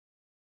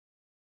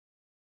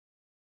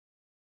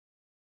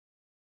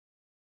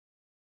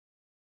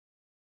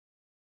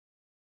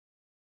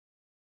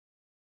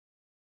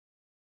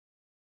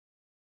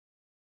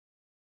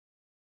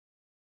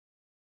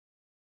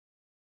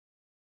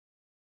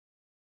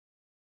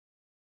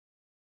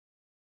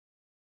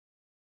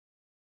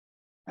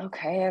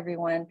Okay,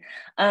 everyone.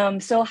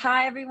 So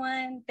hi,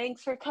 everyone.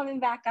 Thanks for coming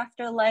back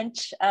after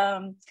lunch.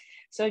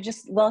 So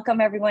just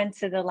welcome everyone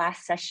to the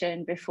last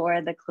session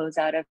before the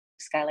closeout of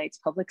Skylight's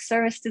Public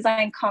Service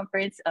Design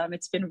Conference.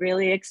 It's been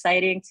really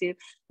exciting to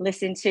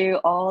listen to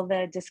all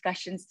the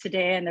discussions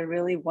today and the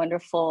really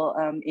wonderful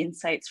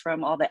insights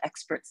from all the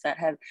experts that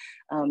have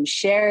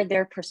shared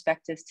their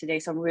perspectives today.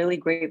 So I'm really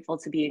grateful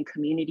to be in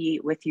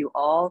community with you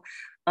all.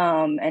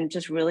 And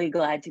just really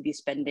glad to be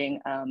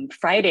spending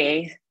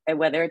Friday,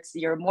 whether it's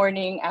your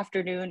morning,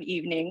 afternoon,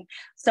 evening,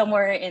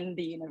 somewhere in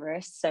the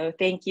universe. So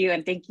thank you,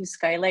 and thank you,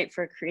 Skylight,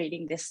 for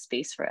creating this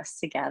space for us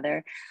to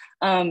gather.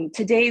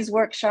 Today's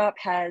workshop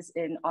has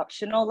an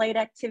optional light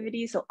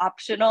activity, so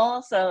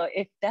optional. So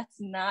if that's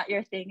not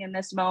your thing in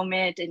this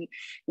moment, and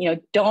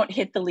don't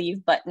hit the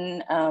leave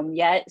button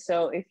yet.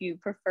 So if you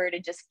prefer to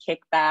just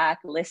kick back,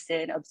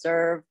 listen,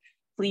 observe,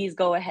 please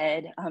go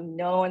ahead.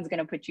 No one's going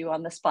to put you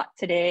on the spot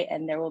today,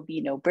 and there will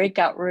be no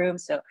breakout room.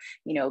 So,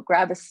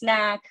 grab a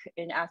snack,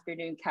 an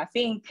afternoon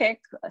caffeine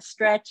kick, a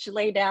stretch,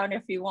 lay down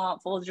if you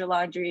want, fold your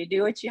laundry,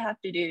 do what you have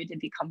to do to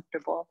be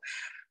comfortable.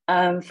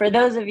 For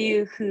those of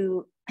you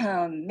who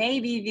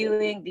may be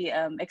viewing the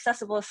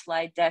accessible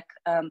slide deck,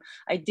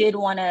 I did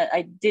want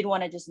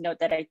to just note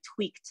that I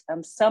tweaked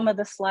some of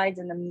the slides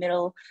in the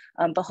middle,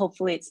 but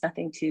hopefully it's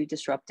nothing too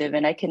disruptive,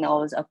 and I can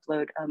always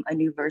upload a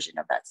new version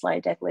of that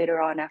slide deck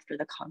later on after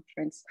the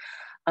conference.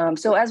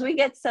 So as we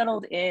get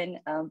settled in,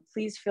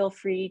 please feel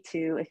free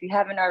to, if you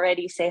haven't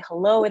already, say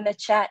hello in the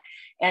chat.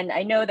 And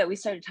I know that we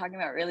started talking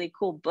about really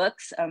cool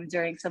books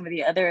during some of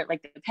the other,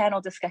 like the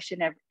panel discussion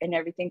and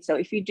everything. So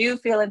if you do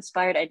feel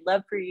inspired, I'd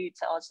love for you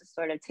to also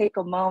sort of take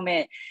a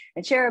moment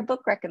and share a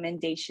book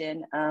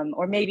recommendation,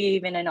 or maybe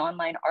even an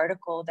online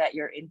article that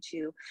you're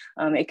into.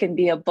 It can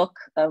be a book,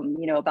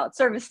 about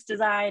service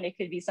design. It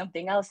could be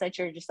something else that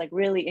you're just like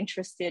really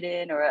interested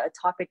in, or a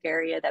topic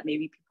area that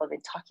maybe people have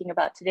been talking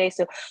about today.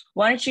 So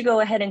why don't you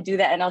go ahead and do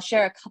that? And I'll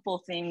share a couple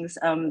of things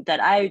that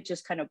I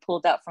just kind of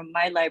pulled out from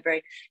my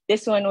library.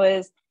 This one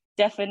was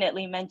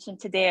definitely mentioned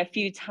today a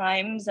few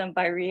times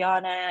by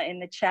Rihanna in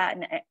the chat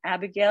and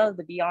Abigail,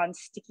 the Beyond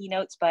Sticky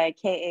Notes by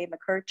K.A.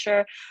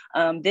 McKercher.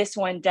 This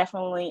one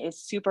definitely is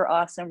super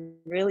awesome,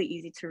 really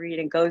easy to read,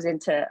 and goes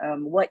into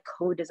what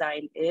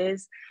co-design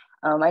is.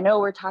 I know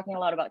we're talking a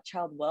lot about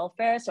child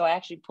welfare, so I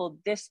actually pulled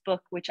this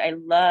book, which I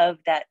love,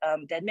 that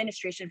the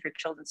Administration for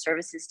Children's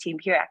Services team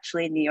here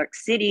actually in New York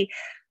City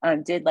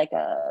did like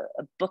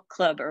a book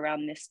club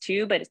around this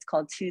too, but it's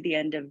called To the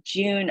End of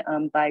June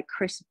by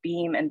Chris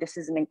Beam. And this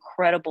is an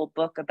incredible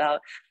book about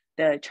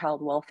the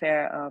child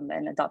welfare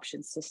and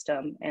adoption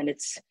system. And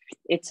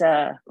it's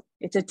a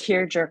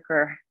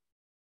tearjerker.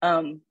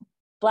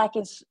 Black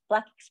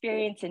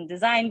Experience in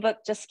Design book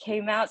just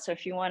came out. So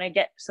if you want to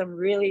get some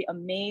really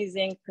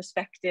amazing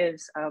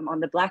perspectives on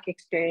the Black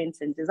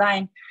experience in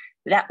design,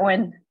 that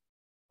one,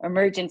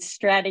 Emergent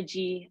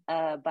Strategy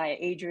by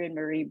Adrienne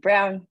Marie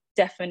Brown,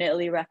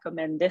 definitely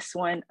recommend this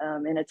one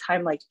in a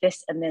time like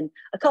this. And then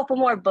a couple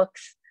more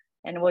books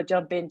and we'll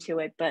jump into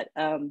it. But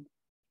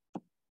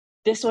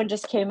this one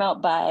just came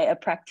out by a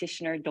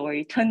practitioner,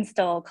 Dory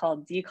Tunstall,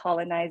 called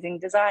Decolonizing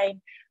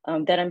Design,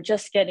 that I'm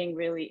just getting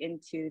really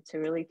into to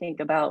really think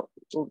about,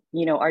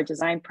 our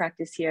design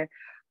practice here.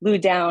 Lou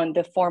Down,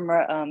 the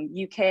former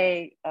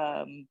UK,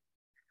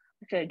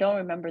 I don't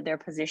remember their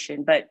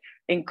position, but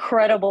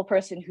incredible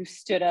person who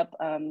stood up,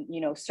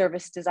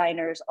 service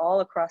designers all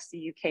across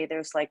the UK.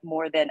 There's like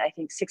more than, I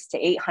think, 600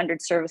 to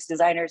 800 service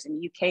designers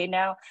in UK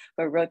now,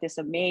 but wrote this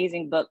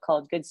amazing book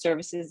called Good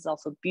Services. It's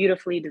also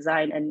beautifully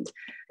designed. And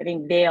I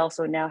think they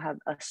also now have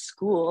a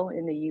school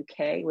in the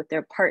UK with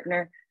their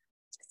partner,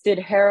 Sid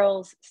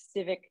Harrell's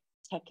Civic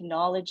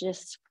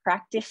Technologist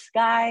Practice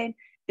Guide.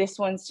 This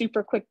one's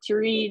super quick to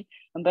read,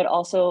 but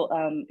also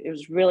it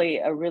was really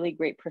a really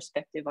great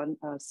perspective on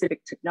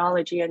civic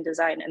technology and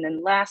design. And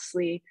then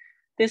lastly,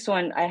 this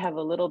one I have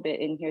a little bit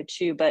in here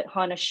too, but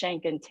Hannah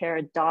Schenk and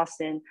Tara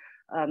Dawson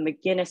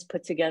McGinnis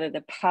put together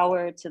The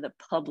Power to the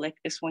Public.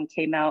 This one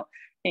came out,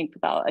 I think,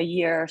 about a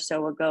year or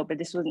so ago, but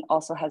this one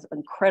also has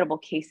incredible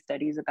case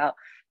studies about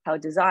how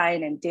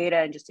design and data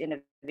and just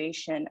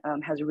innovation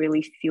has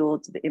really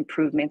fueled the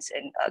improvements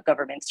in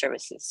government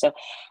services. So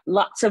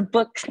lots of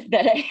books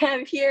that I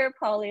have here,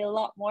 probably a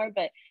lot more,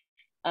 but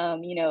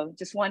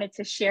just wanted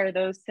to share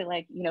those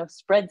to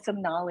spread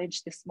some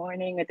knowledge this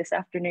morning or this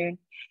afternoon.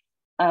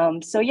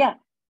 So yeah,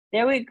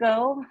 there we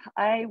go.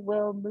 I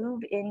will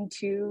move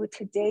into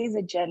today's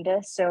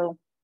agenda. So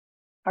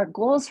our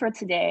goals for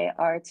today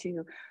are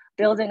to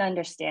build an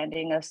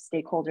understanding of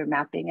stakeholder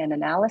mapping and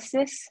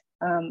analysis.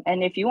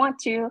 And if you want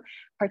to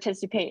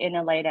participate in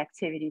a light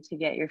activity to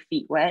get your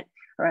feet wet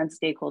around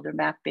stakeholder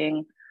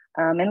mapping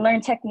and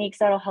learn techniques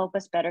that'll help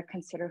us better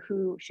consider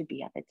who should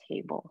be at the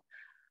table.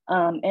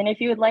 And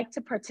if you would like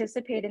to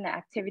participate in the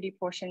activity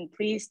portion,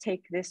 please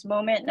take this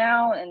moment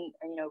now and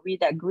read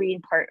that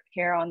green part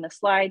here on the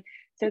slide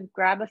to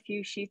grab a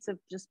few sheets of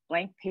just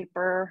blank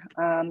paper,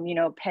 you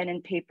know, pen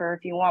and paper,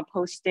 if you want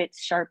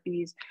Post-its,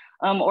 Sharpies,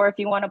 or if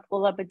you want to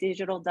pull up a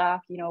digital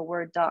doc, you know,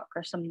 Word doc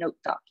or some note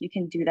doc, you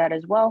can do that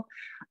as well.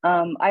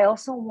 I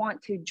also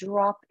want to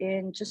drop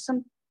in just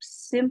some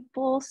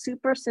simple,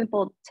 super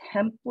simple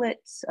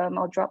templates.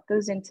 I'll drop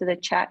those into the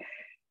chat.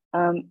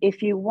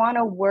 If you want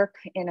to work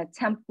in a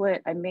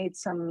template, I made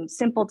some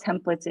simple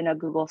templates in a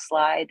Google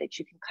slide that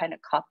you can kind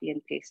of copy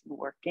and paste and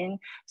work in.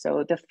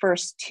 So the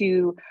first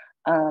two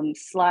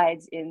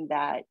slides in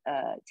that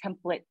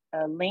template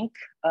link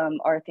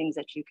are things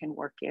that you can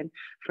work in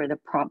for the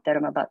prompt that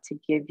I'm about to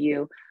give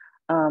you.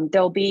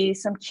 There'll be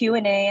some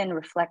Q&A and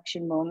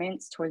reflection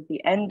moments towards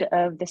the end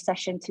of the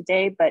session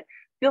today, but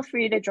feel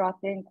free to drop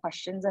in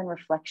questions and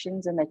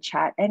reflections in the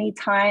chat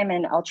anytime,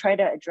 and I'll try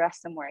to address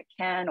them where I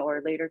can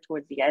or later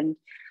towards the end.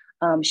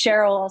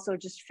 Cheryl, also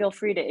just feel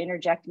free to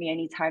interject me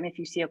anytime if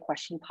you see a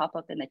question pop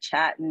up in the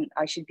chat, and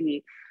I should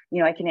be,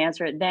 you know, I can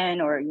answer it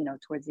then or, you know,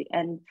 towards the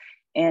end.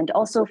 And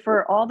also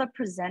for all the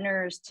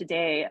presenters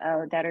today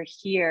that are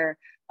here,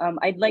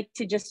 I'd like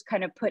to just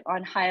kind of put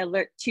on high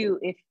alert too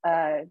if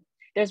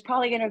there's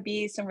probably going to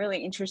be some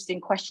really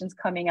interesting questions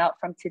coming out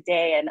from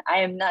today, and I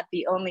am not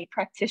the only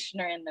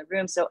practitioner in the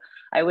room, so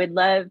I would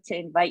love to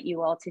invite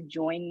you all to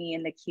join me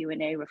in the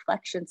Q&A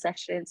reflection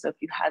session. So if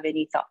you have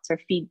any thoughts or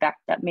feedback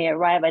that may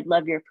arrive, I'd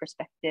love your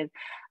perspective,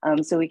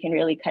 so we can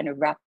really kind of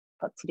wrap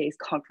up today's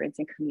conference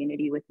and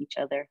community with each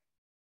other.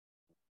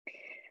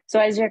 So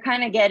as you're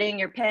kind of getting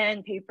your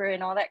pen, paper,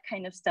 and all that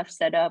kind of stuff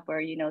set up,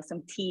 or, you know,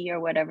 some tea or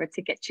whatever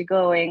to get you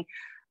going,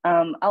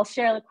 I'll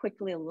share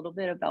quickly a little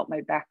bit about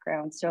my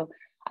background. So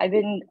I've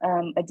been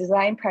a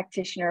design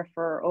practitioner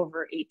for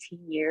over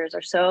 18 years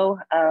or so,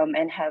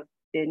 and have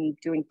been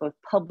doing both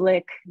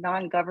public,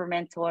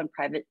 non-governmental, and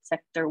private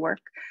sector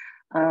work.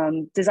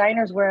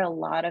 Designers wear a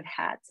lot of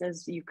hats,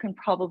 as you can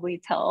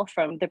probably tell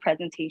from the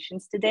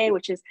presentations today,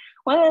 which is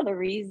one of the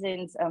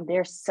reasons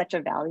there's such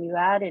a value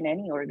add in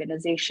any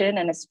organization,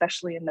 and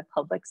especially in the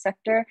public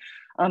sector.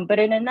 But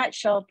in a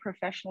nutshell,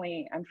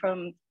 professionally, I'm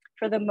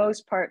for the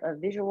most part, a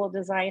visual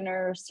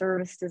designer,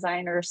 service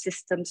designer,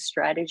 systems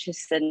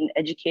strategist, and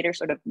educator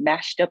sort of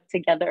mashed up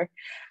together.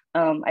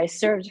 I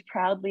served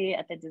proudly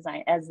at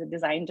as the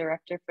design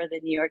director for the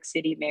New York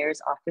City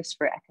Mayor's Office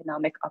for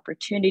Economic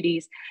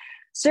Opportunities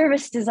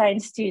Service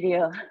Design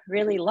Studio,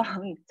 really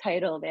long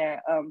title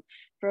there,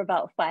 for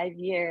about 5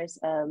 years,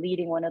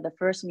 leading one of the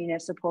first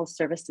municipal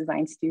service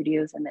design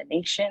studios in the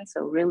nation.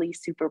 So really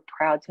super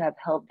proud to have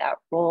held that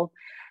role.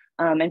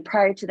 And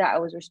prior to that, I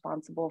was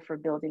responsible for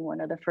building one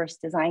of the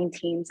first design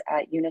teams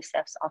at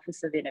UNICEF's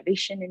Office of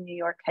Innovation in New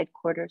York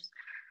headquarters.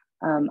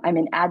 I'm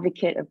an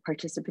advocate of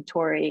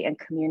participatory and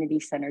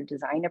community-centered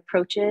design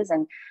approaches.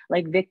 And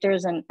like Victor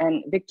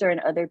and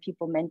other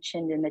people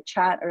mentioned in the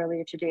chat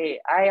earlier today,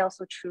 I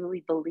also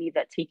truly believe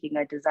that taking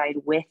a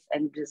design with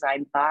and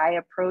design by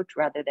approach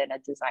rather than a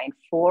design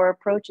for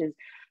approach is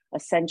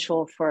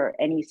essential for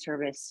any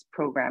service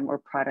program or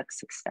product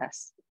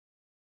success.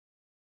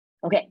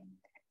 Okay,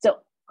 so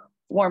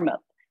warm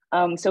up.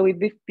 So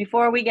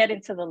before we get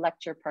into the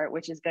lecture part,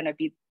 which is going to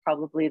be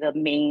probably the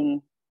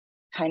main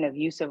kind of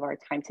use of our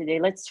time today,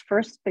 let's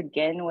first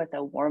begin with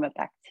a warm-up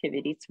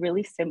activity. It's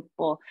really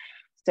simple.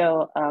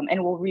 So,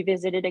 and we'll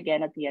revisit it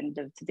again at the end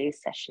of today's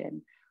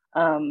session.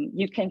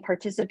 You can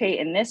participate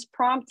in this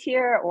prompt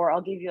here, or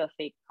I'll give you a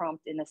fake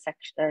prompt in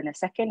a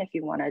second if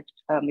you want to,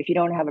 if you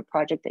don't have a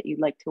project that you'd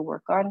like to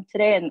work on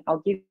today, and I'll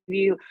give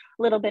you a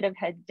little bit of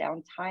head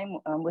down time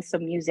with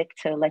some music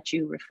to let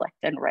you reflect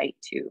and write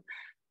too.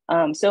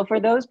 So for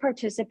those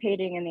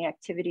participating in the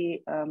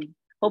activity,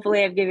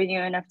 hopefully I've given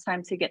you enough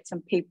time to get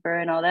some paper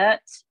and all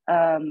that.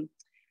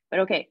 But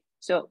okay,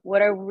 so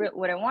what I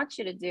want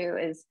you to do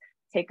is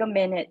take a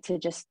minute to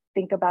just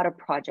think about a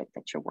project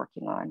that you're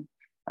working on.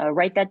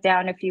 Write that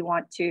down if you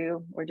want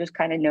to, or just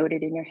kind of note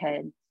it in your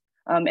head.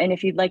 And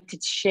if you'd like to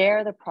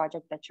share the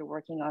project that you're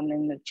working on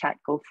in the chat,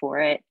 go for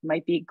it. It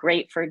might be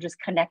great for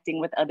just connecting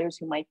with others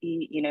who might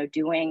be, you know,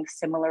 doing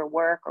similar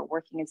work or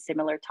working in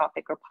similar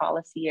topic or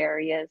policy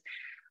areas.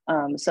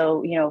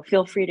 So, you know,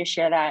 feel free to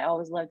share that. I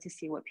always love to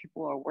see what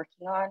people are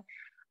working on.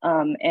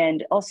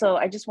 And also,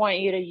 I just want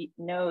you to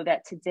know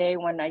that today,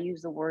 when I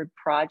use the word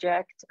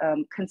project,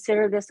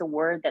 consider this a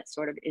word that's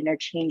sort of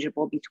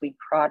interchangeable between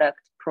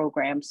product,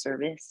 program,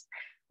 service.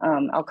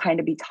 I'll kind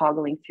of be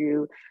toggling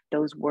through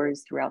those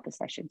words throughout the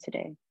session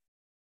today.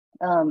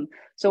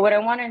 So what I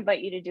want to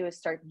invite you to do is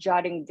start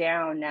jotting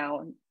down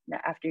now,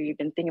 after you've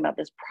been thinking about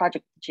this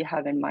project that you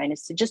have in mind,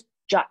 is to just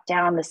jot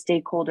down the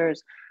stakeholders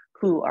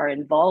who are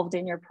involved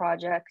in your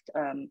project,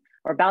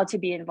 or about to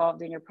be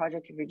involved in your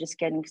project if you're just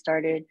getting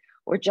started,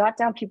 or jot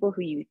down people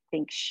who you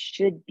think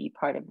should be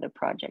part of the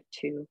project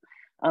too.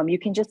 You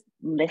can just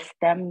list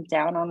them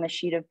down on the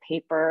sheet of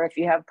paper. If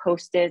you have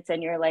Post-its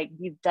and you're like,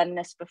 you've done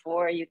this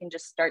before, you can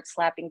just start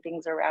slapping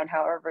things around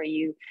however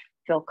you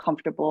feel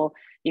comfortable.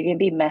 You can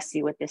be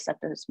messy with this at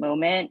this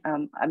moment.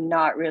 I'm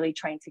not really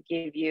trying to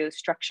give you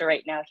structure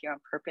right now here on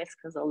purpose,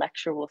 because the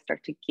lecture will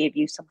start to give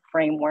you some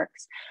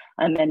frameworks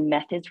and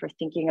methods for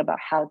thinking about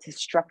how to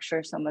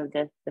structure some of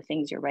the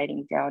things you're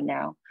writing down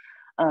now.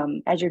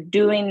 As you're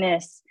doing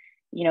this,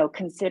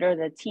 consider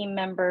the team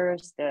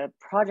members, the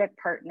project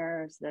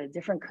partners, the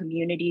different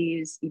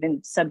communities,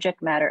 even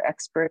subject matter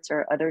experts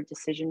or other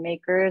decision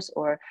makers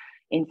or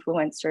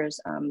influencers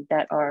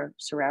that are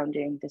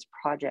surrounding this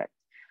project.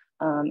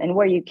 And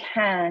where you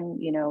can,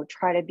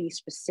 try to be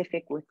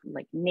specific with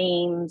like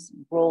names,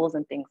 roles,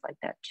 and things like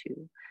that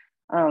too.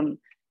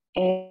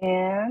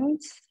 And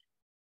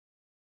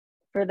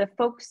for the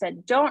folks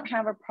that don't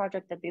have a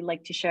project that they'd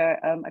like to share,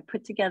 I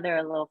put together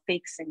a little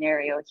fake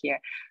scenario here.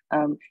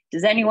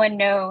 Does anyone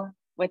know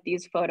what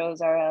these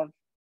photos are of?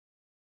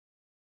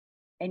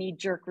 Any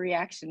jerk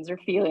reactions or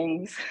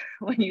feelings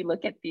when you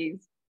look at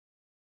these?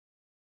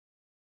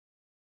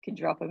 You can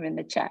drop them in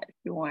the chat if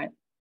you want.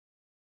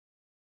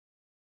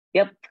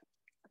 Yep,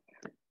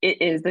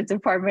 it is the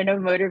Department of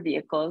Motor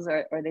Vehicles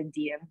or the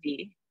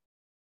DMV.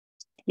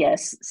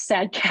 Yes,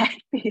 sad cat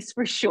face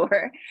for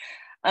sure.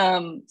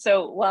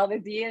 So while the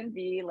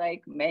DMV,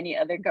 like many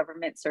other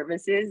government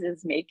services,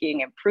 is making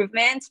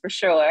improvements for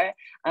sure,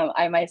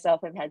 I myself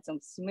have had some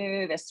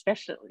smooth,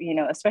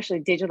 especially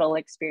digital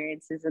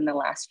experiences in the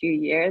last few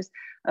years.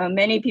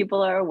 Many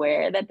people are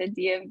aware that the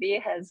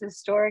DMV has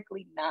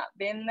historically not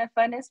been the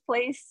funnest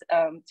place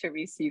to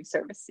receive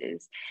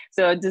services.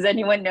 So does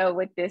anyone know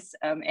what this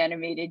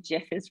animated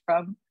GIF is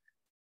from?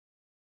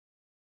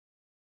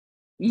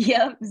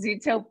 Yep,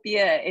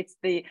 Zootopia. It's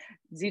the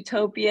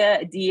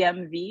Zootopia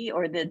DMV,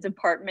 or the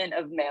Department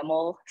of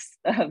Mammal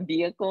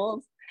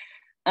Vehicles.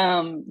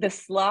 The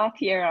sloth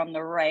here on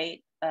the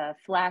right,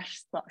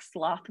 Flash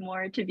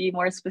Slothmore to be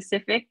more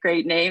specific,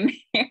 great name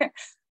here,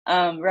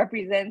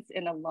 represents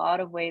in a lot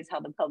of ways how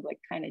the public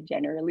kind of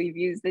generally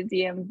views the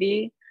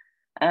DMV.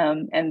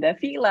 And the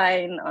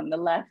feline on the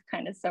left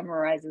kind of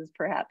summarizes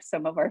perhaps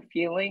some of our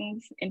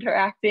feelings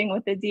interacting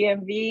with the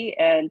DMV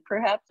and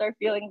perhaps our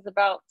feelings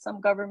about some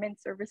government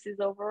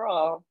services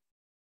overall.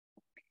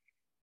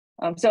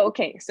 So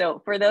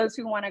for those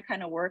who want to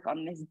kind of work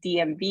on this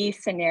DMV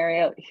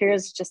scenario,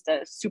 here's just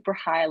a super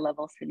high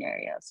level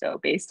scenario. So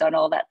based on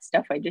all that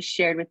stuff I just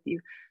shared with you,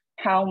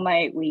 how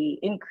might we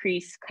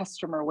increase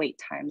customer wait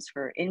times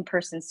for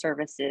in-person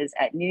services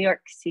at New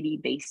York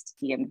City-based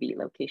DMV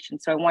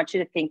locations? So I want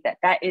you to think that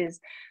that is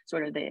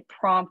sort of the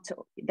prompt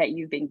that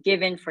you've been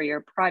given for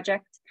your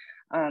project.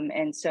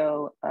 And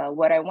so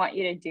what I want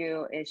you to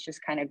do is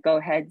just kind of go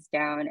heads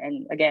down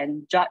and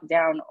again, jot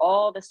down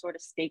all the sort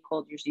of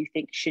stakeholders you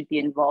think should be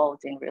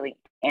involved in really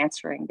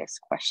answering this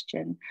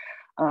question.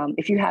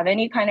 If you have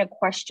any kind of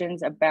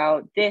questions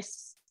about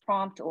this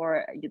prompt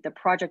or the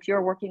project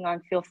you're working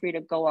on, feel free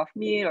to go off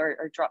mute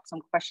or drop some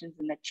questions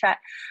in the chat.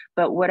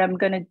 But what I'm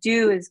going to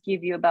do is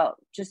give you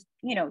about just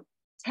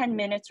 10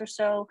 minutes or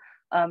so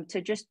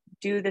to just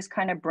do this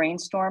kind of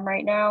brainstorm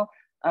right now.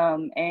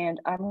 And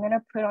I'm going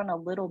to put on a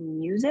little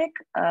music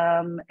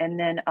and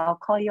then I'll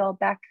call you all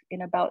back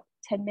in about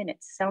 10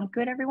 minutes. Sound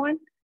good, everyone?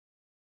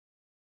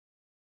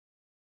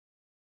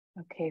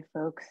 Okay,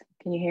 folks,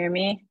 can you hear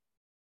me?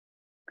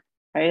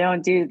 I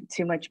don't do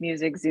too much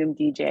music Zoom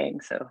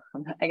DJing, so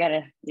I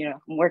gotta,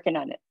 I'm working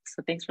on it.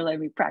 So thanks for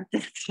letting me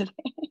practice today.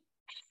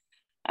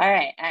 All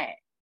right.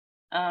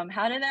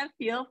 How did that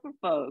feel for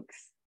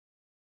folks?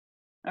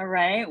 All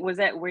right,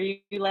 were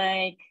you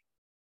like,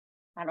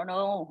 I don't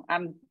know,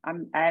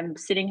 I'm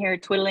sitting here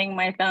twiddling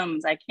my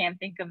thumbs. I can't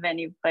think of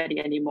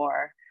anybody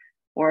anymore.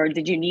 Or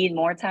did you need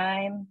more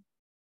time?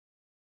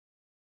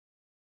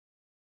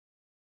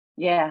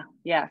 Yeah,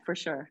 for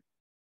sure.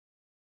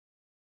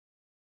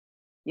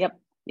 Yep.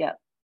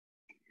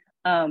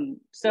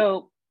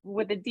 So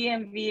with the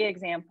DMV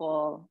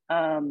example,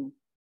 I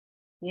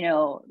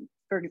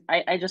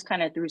just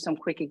kind of threw some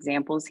quick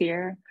examples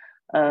here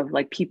of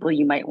like people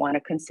you might want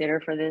to consider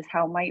for this.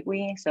 How might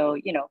we? So,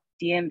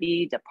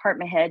 DMV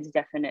department heads,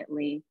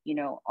 definitely,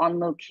 on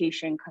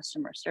location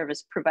customer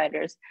service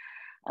providers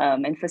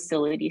and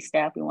facility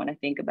staff. We want to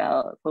think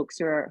about folks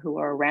who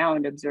are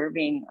around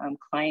observing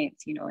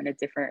clients, in a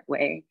different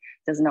way.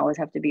 It doesn't always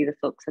have to be the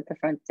folks at the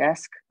front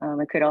desk.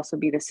 It could also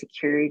be the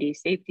security,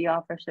 safety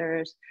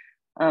officers,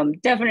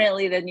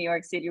 definitely the New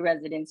York City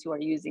residents who are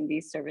using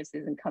these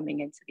services and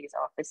coming into these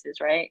offices,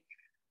 right?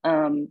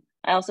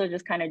 I also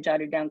just kind of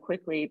jotted down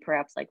quickly,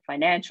 perhaps like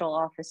financial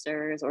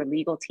officers or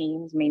legal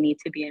teams may need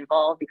to be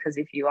involved, because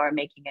if you are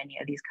making any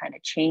of these kind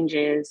of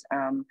changes,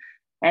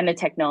 and the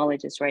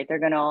technologists, right, they're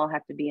going to all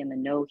have to be in the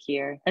know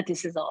here that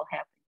this is all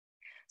happening.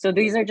 So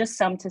these are just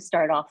some to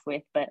start off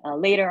with, but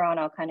later on,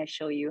 I'll kind of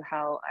show you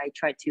how I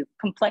try to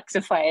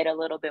complexify it a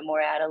little bit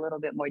more, add a little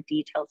bit more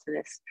detail to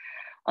this.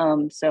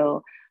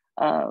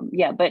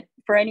 Yeah, but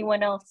for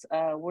anyone else,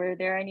 were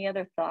there any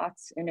other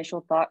thoughts,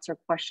 initial thoughts or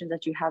questions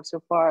that you have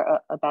so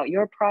far about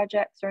your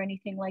projects or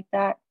anything like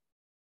that?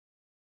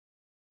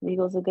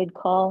 Legal's a good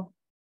call.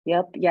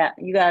 Yep. Yeah.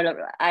 You gotta,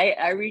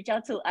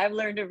 I've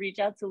learned to reach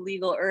out to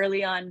legal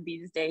early on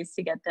these days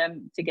to get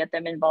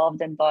them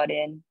involved and bought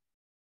in.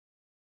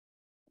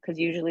 Because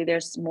usually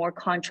there's more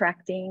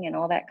contracting and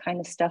all that kind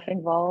of stuff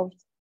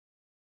involved.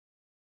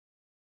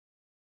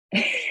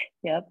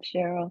 Yep,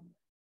 Cheryl.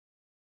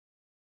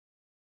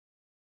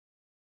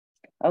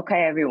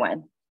 Okay,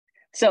 everyone.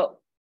 So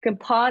you can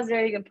pause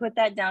there, you can put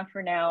that down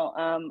for now.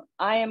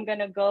 I am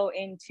gonna go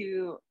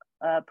into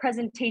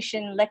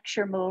presentation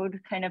lecture mode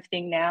kind of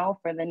thing now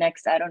for the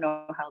next, I don't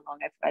know how long,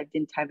 I've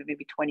been timed,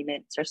 maybe 20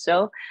 minutes or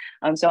so.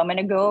 So I'm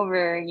gonna go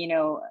over,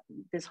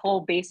 this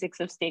whole basics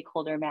of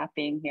stakeholder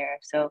mapping here.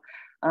 So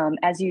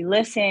as you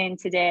listen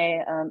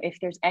today, if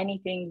there's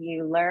anything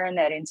you learn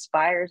that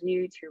inspires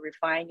you to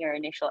refine your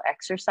initial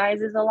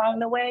exercises along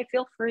the way,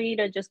 feel free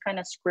to just kind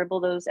of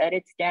scribble those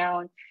edits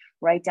down,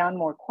 write down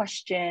more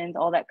questions,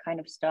 all that kind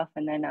of stuff,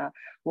 and then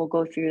we'll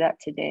go through that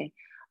today.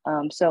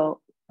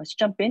 So let's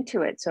jump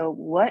into it. So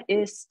what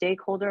is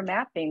stakeholder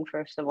mapping,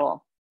 first of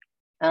all?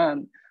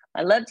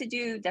 I love to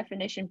do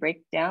definition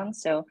breakdown.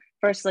 So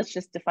first, let's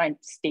just define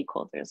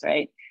stakeholders,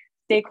 right?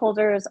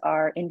 Stakeholders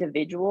are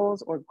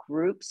individuals or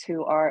groups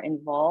who are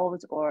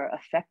involved or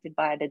affected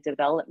by the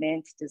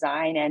development,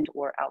 design, and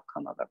or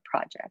outcome of a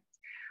project.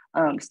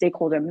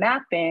 Stakeholder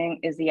mapping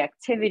is the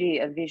activity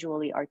of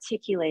visually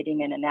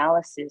articulating an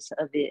analysis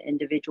of the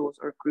individuals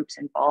or groups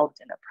involved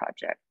in a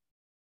project.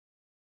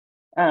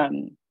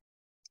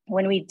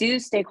 When we do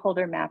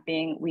stakeholder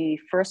mapping, we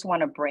first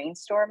want to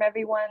brainstorm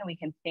everyone. We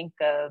can think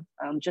of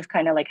just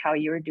kind of like how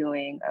you're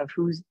doing, of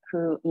who's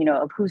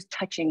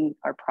touching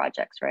our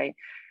projects, right?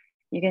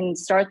 You can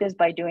start this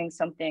by doing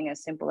something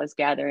as simple as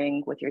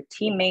gathering with your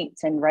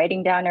teammates and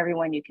writing down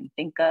everyone you can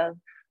think of,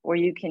 or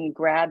you can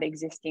grab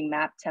existing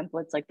map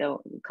templates like the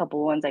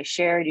couple ones I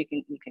shared. You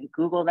can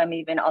Google them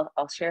even.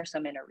 I'll share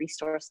some in a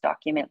resource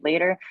document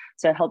later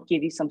to help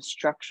give you some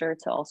structure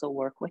to also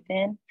work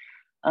within.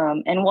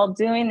 And while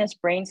doing this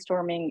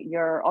brainstorming,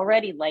 you're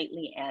already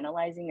lightly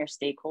analyzing your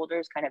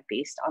stakeholders kind of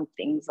based on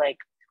things like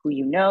who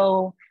you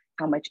know,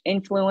 how much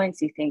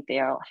influence you think they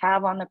all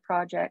have on the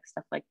project,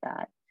 stuff like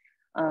that.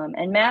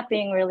 And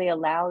mapping really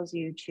allows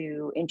you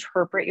to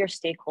interpret your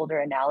stakeholder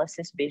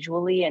analysis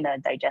visually in a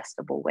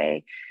digestible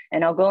way.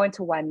 And I'll go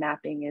into why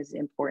mapping is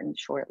important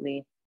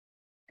shortly.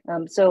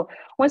 So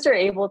once you're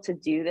able to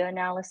do the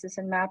analysis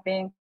and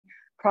mapping,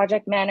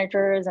 project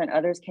managers and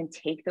others can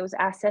take those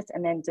assets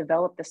and then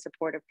develop the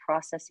supportive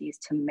processes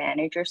to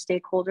manage your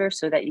stakeholders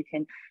so that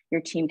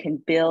your team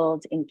can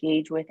build,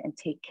 engage with, and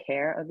take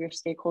care of your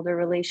stakeholder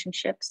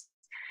relationships.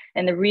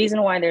 And the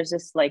reason why there's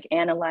this like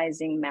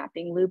analyzing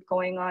mapping loop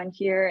going on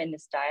here in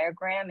this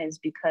diagram is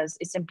because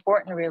it's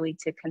important really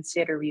to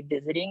consider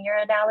revisiting your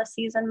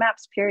analyses and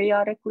maps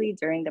periodically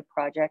during the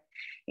project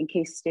in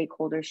case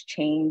stakeholders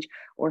change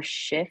or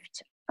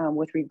shift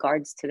with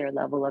regards to their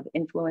level of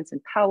influence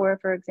and power,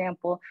 for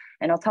example.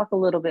 And I'll talk a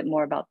little bit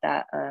more about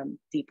that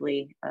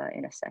deeply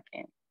in a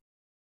second.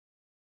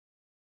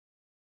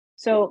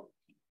 So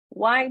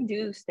why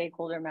do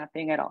stakeholder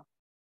mapping at all?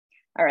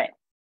 All right.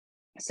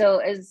 So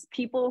as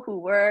people who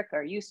work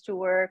or used to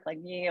work like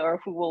me or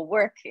who will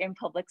work in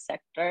public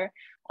sector,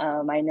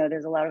 I know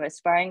there's a lot of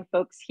aspiring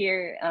folks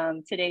here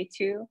today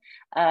too.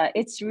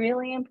 It's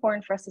really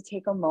important for us to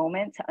take a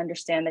moment to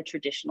understand the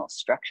traditional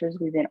structures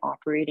we've been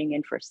operating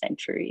in for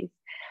centuries.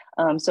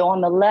 So on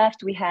the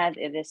left, we have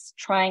this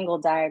triangle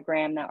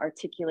diagram that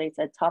articulates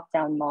a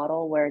top-down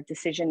model where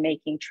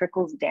decision-making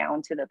trickles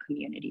down to the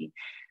community.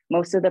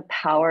 Most of the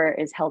power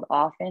is held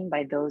often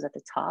by those at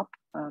the top,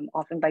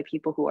 often by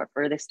people who are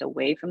furthest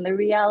away from the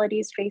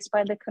realities faced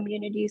by the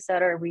communities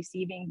that are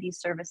receiving these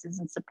services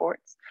and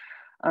supports.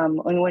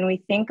 And when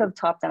we think of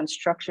top-down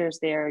structures,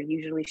 they are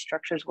usually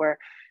structures where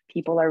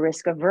people are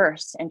risk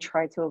averse and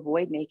try to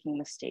avoid making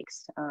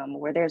mistakes,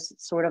 where there's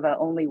sort of a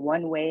only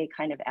one way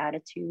kind of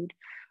attitude.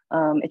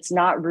 It's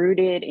not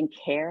rooted in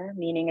care,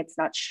 meaning it's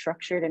not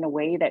structured in a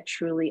way that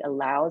truly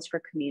allows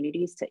for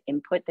communities to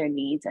input their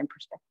needs and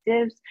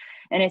perspectives.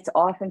 And it's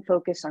often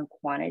focused on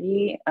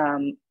quantity.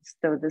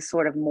 So the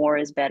sort of more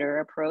is better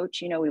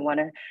approach, we want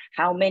to,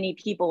 how many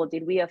people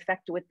did we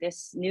affect with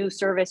this new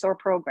service or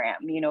program,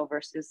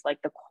 versus like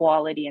the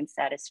quality and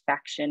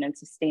satisfaction and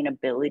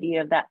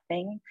sustainability of that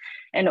thing.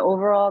 And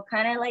overall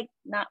kind of like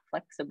not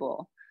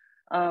flexible.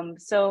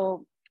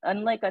 So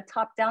unlike a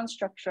top-down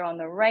structure on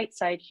the right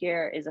side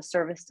here is a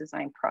service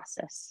design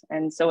process.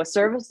 And so a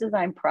service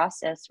design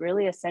process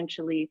really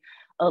essentially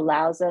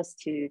allows us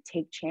to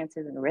take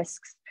chances and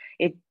risks.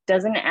 It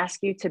doesn't ask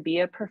you to be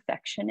a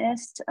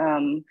perfectionist.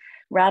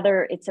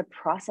 Rather, it's a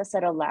process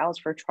that allows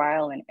for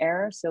trial and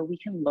error so we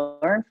can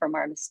learn from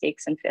our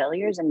mistakes and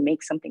failures and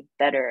make something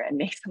better and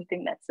make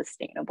something that's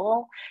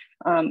sustainable.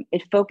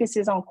 It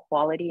focuses on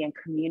quality and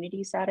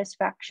community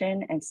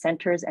satisfaction and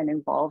centers and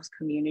involves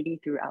community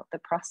throughout the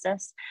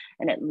process.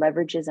 And it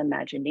leverages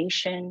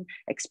imagination,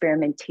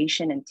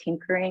 experimentation, and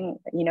tinkering.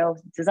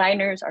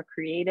 Designers are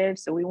creative,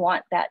 so we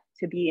want that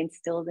to be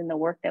instilled in the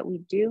work that we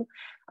do.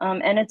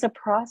 And it's a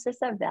process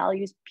that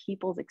values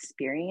people's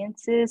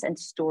experiences and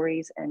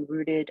stories and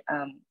rooted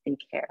in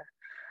care.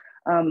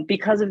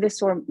 Because of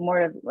this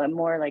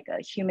more like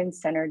a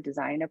human-centered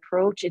design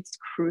approach, it's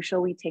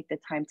crucial we take the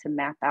time to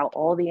map out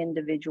all the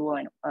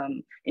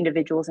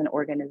individuals and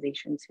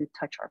organizations who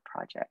touch our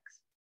projects.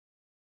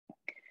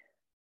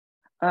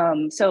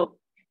 So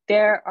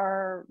there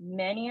are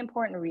many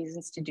important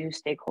reasons to do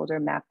stakeholder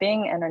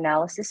mapping and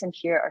analysis, and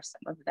here are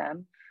some of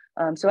them.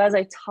 So as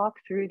I talk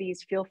through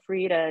these, feel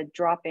free to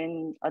drop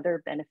in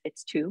other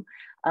benefits too.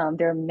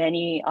 There are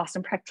many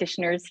awesome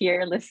practitioners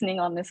here listening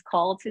on this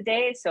call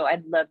today, so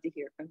I'd love to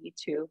hear from you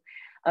too.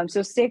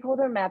 So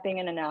stakeholder mapping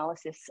and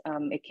analysis,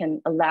 it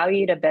can allow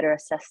you to better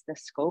assess the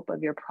scope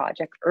of your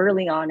project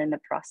early on in the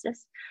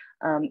process.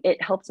 It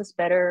helps us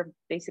better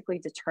basically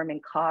determine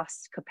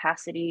costs,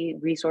 capacity,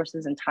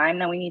 resources, and time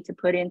that we need to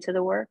put into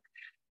the work.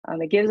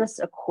 It gives us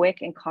a quick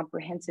and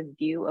comprehensive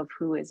view of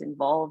who is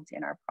involved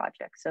in our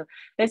project. So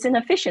it's an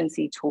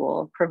efficiency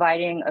tool,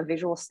 providing a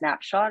visual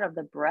snapshot of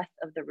the breadth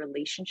of the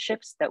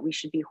relationships that we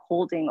should be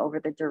holding over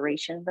the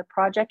duration of the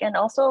project, and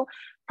also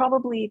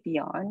probably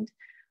beyond.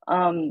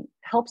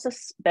 Helps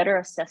us better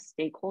assess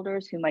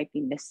stakeholders who might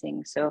be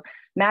missing. So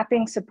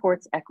mapping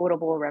supports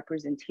equitable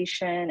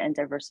representation and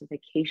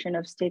diversification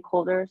of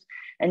stakeholders.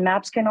 And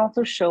maps can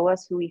also show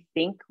us who we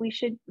think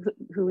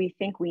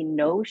we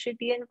know should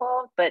be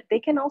involved, but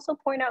they can also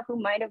point out who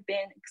might have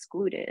been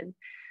excluded.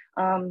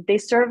 They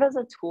serve as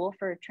a tool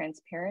for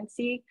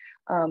transparency.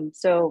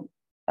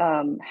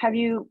 Have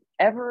you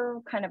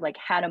ever kind of like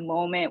had a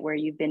moment where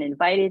you've been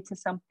invited to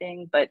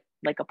something, but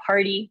like a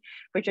party,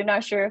 but you're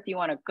not sure if you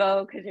want to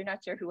go because you're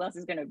not sure who else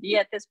is going to be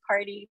at this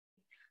party?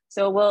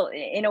 So, well,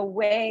 in a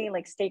way,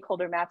 like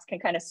stakeholder maps can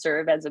kind of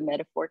serve as a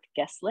metaphoric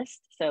guest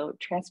list. So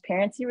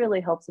transparency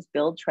really helps us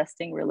build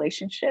trusting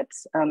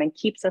relationships and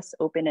keeps us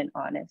open and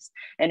honest.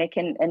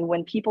 And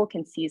when people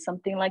can see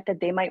something like that,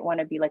 they might want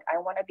to be like, I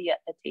want to be at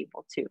the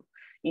table too.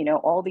 You know,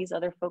 all these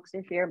other folks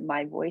are here.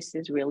 My voice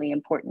is really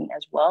important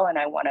as well. And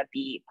I want to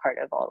be part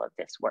of all of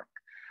this work.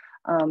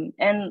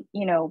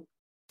 You know,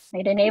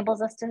 it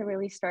enables us to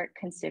really start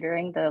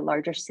considering the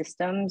larger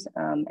systems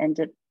and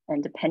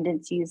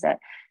dependencies that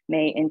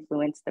may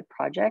influence the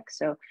project.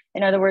 So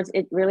in other words,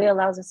 it really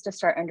allows us to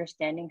start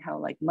understanding how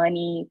like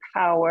money,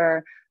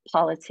 power,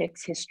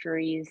 politics,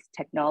 histories,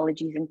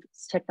 technology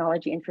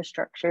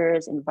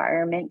infrastructures,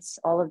 environments,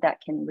 all of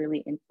that can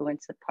really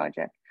influence the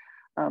project.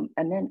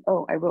 And then,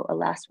 I wrote a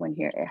last one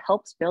here. It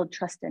helps build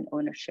trust and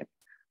ownership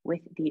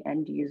with the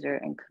end user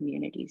and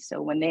community.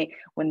 So when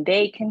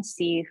they can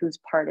see who's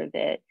part of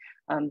it,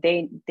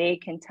 they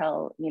can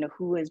tell, you know,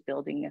 who is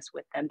building this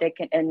with them. They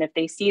can, and if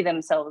they see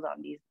themselves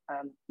on these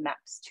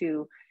maps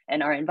too,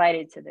 and are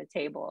invited to the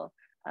table,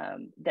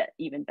 that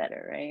even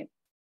better, right?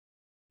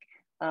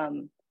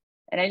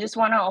 And I just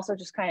want to also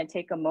just kind of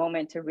take a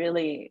moment to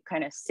really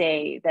kind of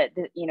say that,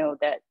 you know,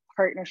 that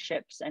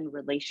partnerships and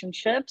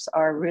relationships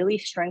are really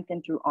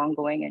strengthened through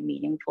ongoing and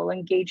meaningful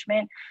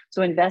engagement.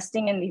 So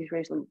investing in these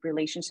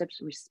relationships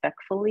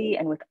respectfully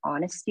and with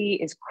honesty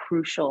is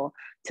crucial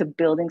to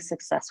building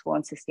successful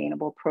and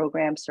sustainable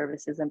programs,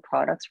 services, and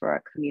products for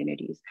our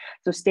communities.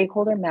 So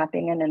stakeholder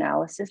mapping and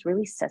analysis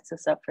really sets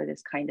us up for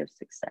this kind of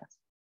success.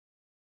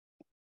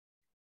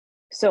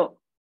 So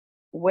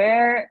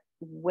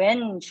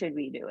when should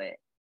we do it?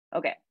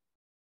 Okay,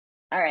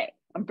 all right.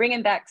 I'm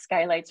bringing back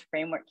Skylight's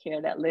framework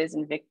here that Liz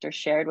and Victor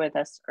shared with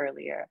us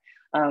earlier,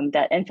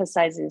 that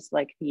emphasizes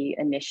like the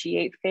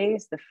initiate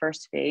phase, the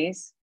first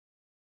phase.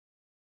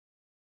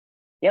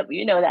 Yep,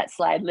 you know that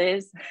slide,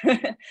 Liz.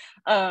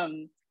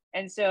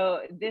 And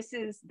so this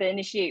is the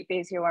initiate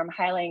phase here where I'm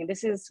highlighting,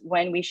 this is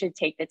when we should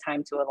take the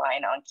time to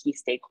align on key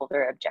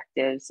stakeholder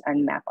objectives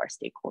and map our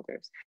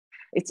stakeholders.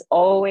 It's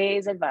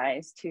always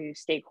advised to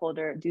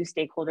do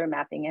stakeholder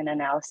mapping and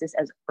analysis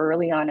as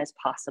early on as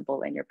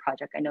possible in your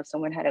project. I know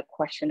someone had a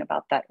question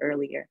about that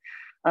earlier.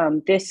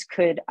 This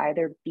could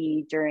either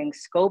be during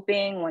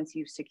scoping, once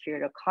you've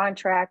secured a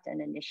contract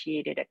and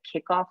initiated a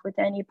kickoff with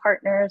any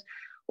partners,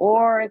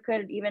 or it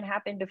could even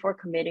happen before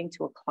committing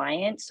to a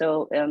client.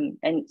 So,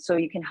 and so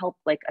you can help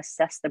like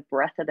assess the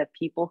breadth of the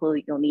people who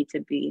you'll need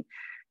to be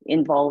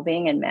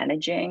involving and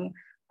managing.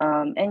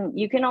 And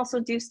you can also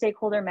do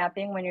stakeholder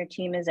mapping when your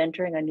team is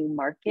entering a new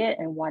market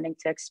and wanting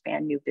to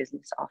expand new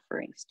business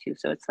offerings too.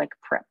 So it's like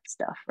prep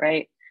stuff,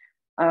 right?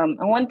 And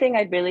one thing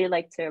I'd really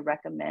like to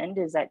recommend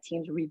is that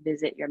teams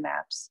revisit your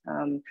maps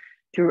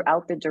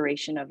throughout the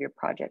duration of your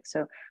project.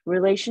 So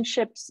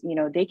relationships, you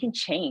know, they can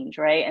change,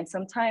 right? And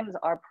sometimes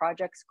our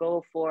projects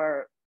go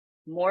for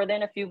more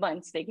than a few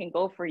months. They can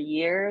go for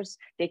years.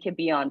 They could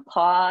be on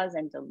pause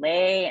and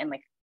delay, and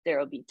like there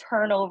will be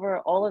turnover,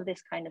 all of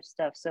this kind of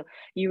stuff. So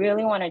you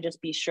really want to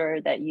just be sure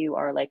that you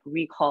are like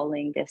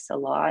recalling this a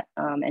lot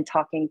and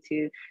talking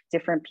to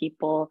different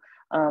people.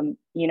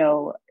 You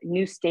know,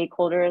 new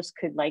stakeholders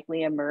could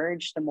likely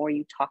emerge the more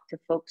you talk to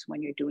folks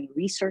when you're doing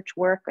research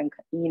work, and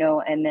you know,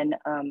 and then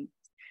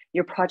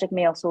your project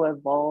may also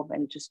evolve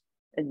and just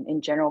in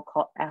general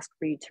ask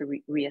for you to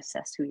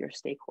reassess who your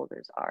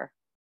stakeholders are.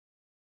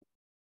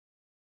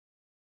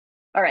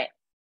 All right.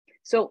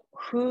 So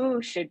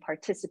who should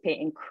participate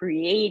in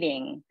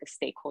creating the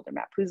stakeholder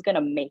map? Who's going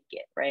to make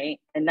it, right?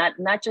 And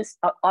not just,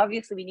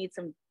 obviously we need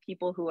some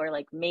people who are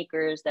like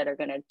makers that are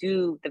going to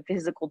do the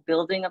physical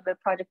building of the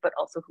project, but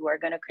also who are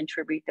going to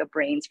contribute the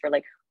brains for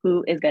like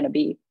who is going to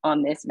be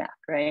on this map,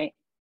 right?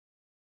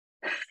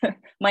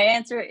 My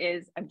answer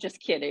is, I'm just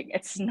kidding.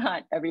 It's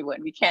not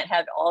everyone. We can't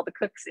have all the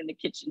cooks in the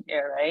kitchen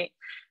here, right?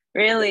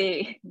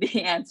 Really,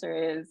 the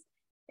answer is,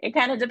 it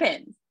kind of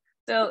depends.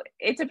 So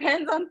it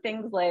depends on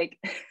things like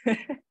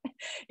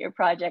your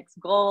project's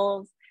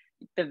goals,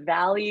 the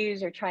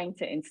values you're trying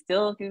to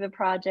instill through the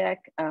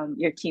project,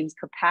 your team's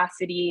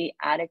capacity,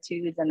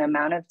 attitudes, and the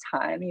amount of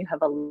time you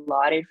have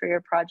allotted for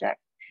your project.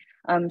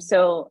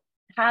 So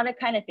how to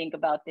kind of think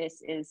about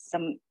this is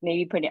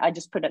I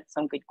just put up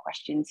some good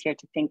questions here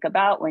to think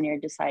about when you're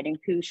deciding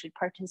who should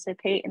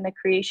participate in the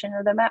creation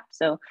of the map.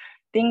 So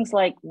things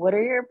like, what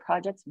are your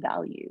project's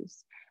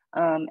values?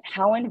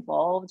 How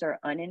involved or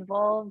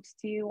uninvolved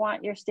do you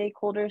want your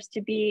stakeholders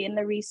to be in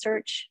the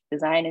research,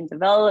 design and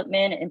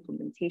development,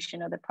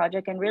 implementation of the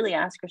project? And really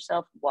ask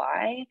yourself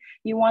why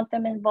you want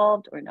them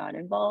involved or not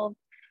involved.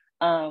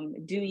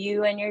 Do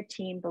you and your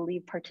team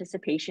believe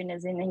participation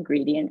is an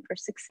ingredient for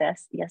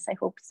success? Yes, I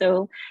hope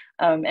so.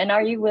 And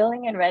are you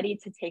willing and ready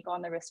to take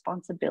on the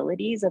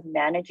responsibilities of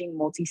managing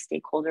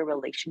multi-stakeholder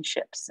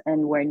relationships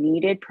and, where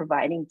needed,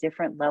 providing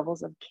different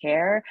levels of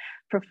care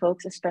for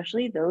folks,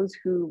 especially those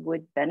who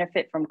would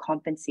benefit from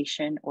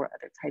compensation or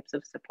other types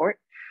of support?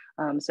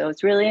 So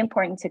it's really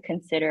important to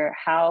consider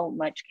how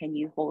much can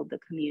you hold the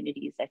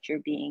communities that you're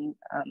being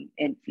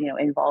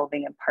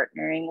involving and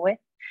partnering with.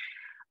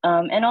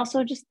 And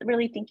also just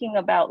really thinking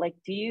about, like,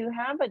 do you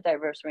have a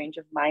diverse range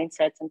of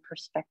mindsets and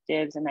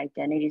perspectives and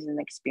identities and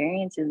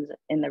experiences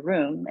in the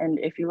room? And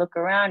if you look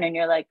around and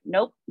you're like,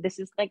 nope, this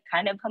is like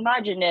kind of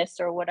homogenous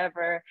or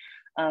whatever,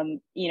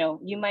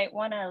 you might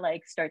want to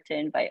like start to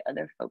invite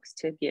other folks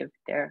to give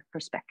their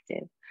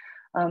perspective.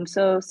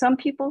 So some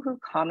people who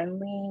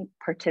commonly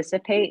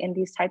participate in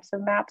these types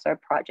of maps are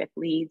project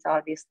leads,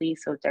 obviously,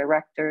 so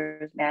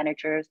directors,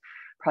 managers,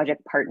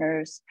 project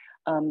partners,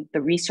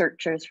 the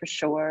researchers for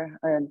sure,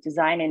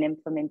 design and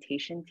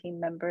implementation team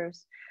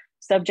members,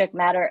 subject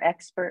matter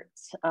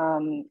experts,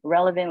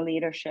 relevant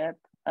leadership,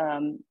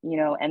 and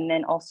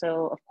then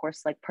also, of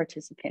course, like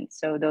participants.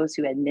 So those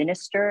who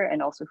administer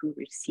and also who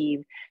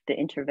receive the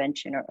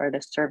intervention or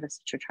the service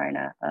that you're trying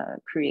to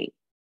create.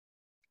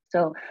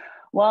 So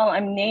while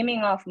I'm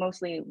naming off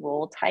mostly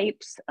role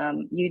types,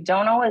 you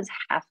don't always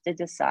have to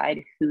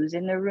decide who's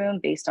in the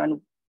room based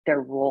on their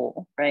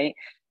role, right?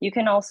 You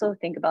can also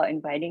think about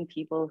inviting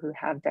people who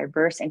have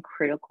diverse and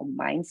critical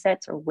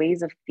mindsets or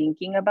ways of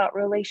thinking about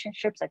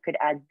relationships that could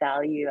add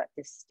value at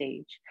this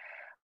stage.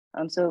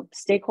 So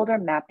stakeholder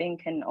mapping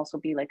can also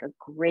be like a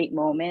great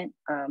moment.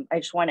 I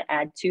just want to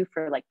add too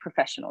for like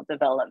professional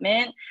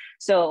development.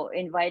 So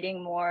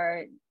inviting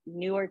more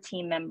newer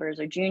team members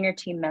or junior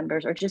team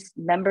members or just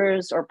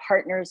members or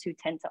partners who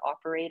tend to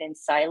operate in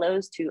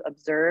silos to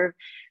observe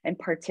and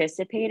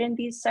participate in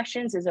these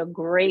sessions is a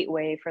great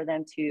way for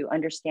them to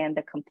understand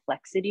the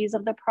complexities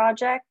of the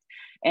project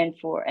and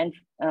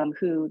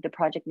who the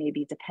project may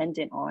be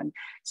dependent on.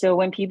 So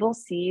when people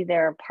see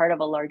they're part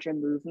of a larger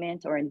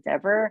movement or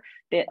endeavor,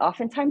 that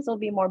oftentimes they'll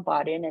be more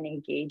bought in and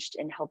engaged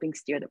in helping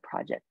steer the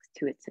project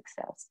to its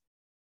success.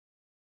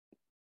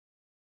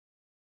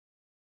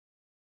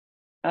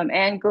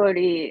 And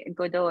Godoy,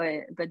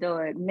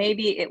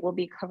 maybe it will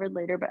be covered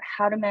later, but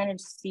how to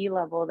manage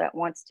C-level that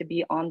wants to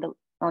be on the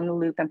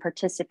loop and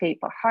participate,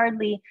 but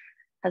hardly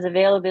has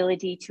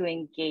availability to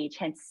engage,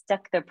 hence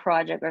stuck the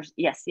project. Or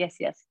yes.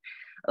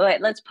 All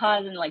right, let's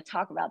pause and like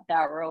talk about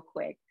that real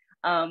quick.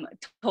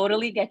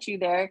 Totally get you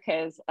there,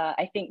 because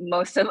I think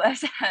most of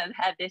us have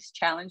had this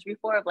challenge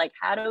before of like,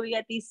 how do we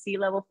get these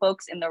C-level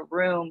folks in the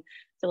room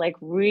to like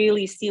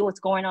really see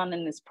what's going on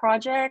in this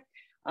project,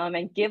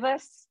 and give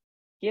us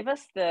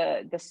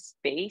the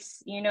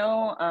space,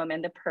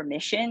 and the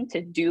permission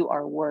to do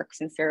our work,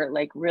 since they're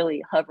like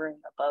really hovering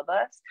above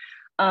us.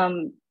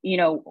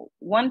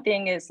 One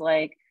thing is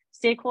like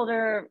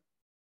stakeholder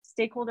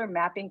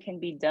mapping can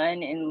be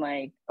done in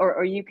like,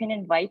 or you can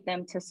invite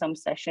them to some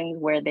sessions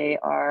where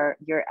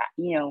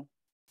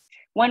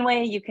one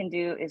way you can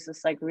do is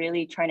just like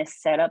really trying to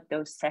set up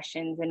those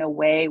sessions in a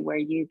way where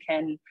you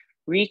can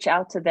reach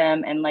out to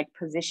them and like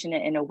position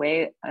it in a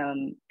way,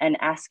 and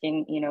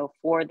asking,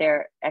 for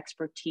their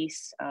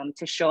expertise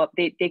to show up.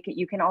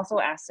 You can also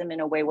ask them in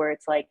a way where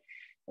it's like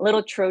a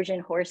little Trojan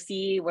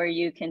horsey, where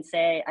you can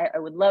say, I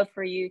would love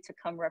for you to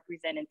come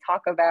represent and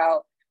talk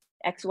about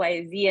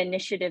XYZ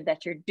initiative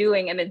that you're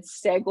doing, and then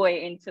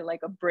segue into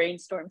like a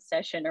brainstorm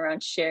session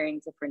around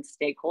sharing different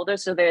stakeholders.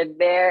 So they're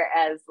there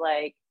as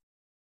like,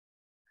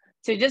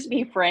 to just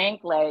be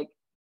frank, like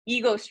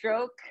ego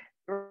stroke,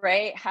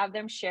 right? Have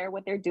them share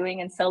what they're doing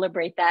and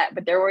celebrate that,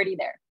 but they're already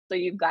there. So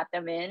you've got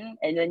them in,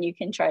 and then you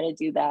can try to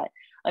do that.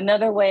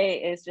 Another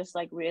way is just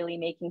like really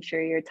making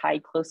sure you're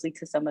tied closely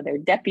to some of their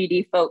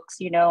deputy folks,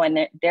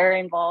 and they're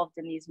involved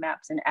in these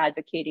maps and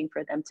advocating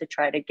for them to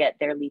try to get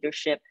their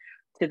leadership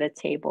to the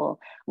table.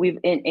 We've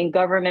in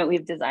government,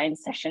 we've designed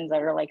sessions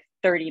that are like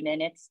 30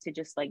 minutes to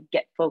just like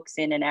get folks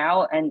in and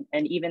out, and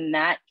even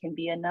that can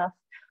be enough.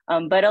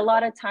 But a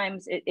lot of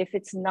times, if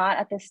it's not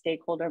at the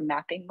stakeholder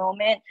mapping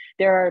moment,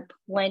 there are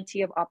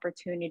plenty of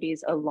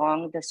opportunities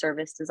along the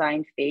service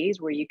design phase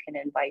where you can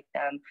invite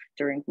them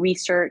during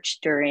research,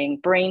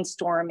 during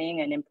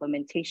brainstorming and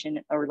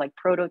implementation, or like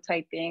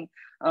prototyping,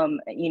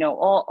 you know,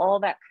 all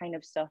that kind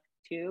of stuff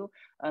too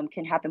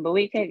can happen. But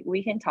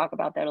we can talk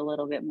about that a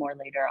little bit more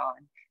later on.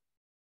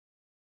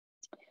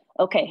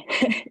 Okay,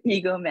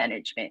 ego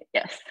management,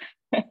 yes.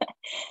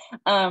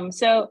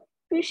 So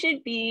who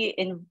should be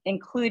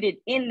included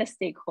in the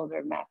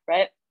stakeholder map,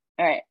 right?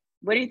 All right,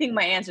 what do you think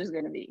my answer is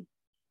going to be?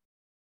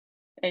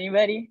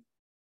 Anybody?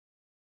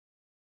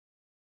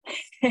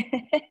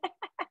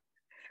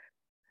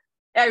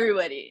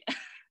 Everybody.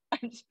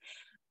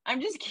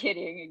 I'm just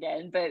kidding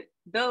again, but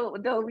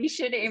though we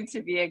should aim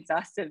to be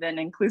exhaustive and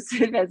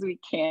inclusive as we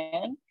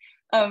can.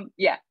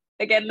 Yeah,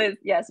 again, Liz,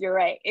 yes, you're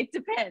right. It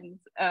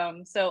depends.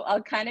 So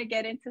I'll kind of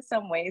get into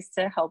some ways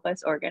to help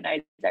us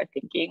organize our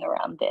thinking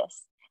around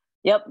this.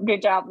 Yep,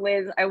 good job,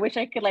 Liz. I wish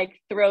I could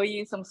like throw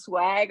you some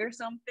swag or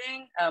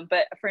something,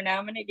 but for now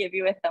I'm gonna give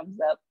you a thumbs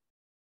up.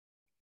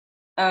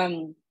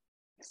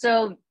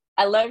 So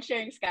I love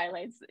sharing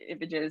Skylight's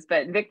images,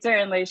 but Victor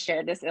and Liz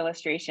shared this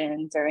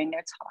illustration during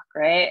their talk,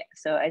 right?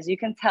 So as you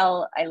can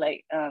tell, I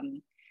like,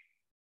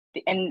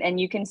 and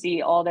you can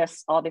see all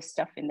this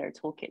stuff in their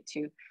toolkit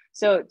too.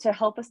 So to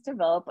help us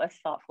develop a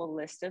thoughtful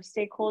list of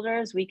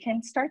stakeholders, we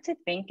can start to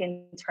think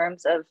in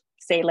terms of,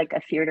 say, like a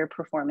theater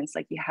performance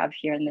like you have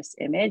here in this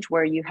image,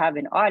 where you have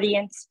an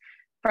audience,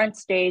 front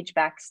stage,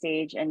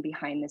 backstage, and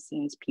behind the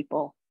scenes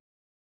people.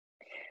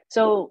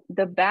 So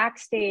the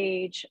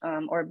backstage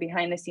or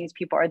behind the scenes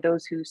people are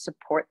those who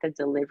support the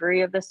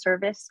delivery of the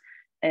service,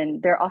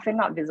 and they're often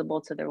not visible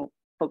to the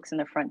folks in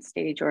the front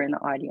stage or in the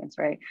audience,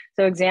 right?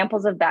 So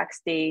examples of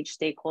backstage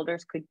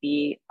stakeholders could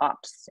be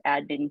ops,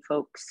 admin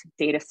folks,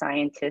 data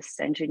scientists,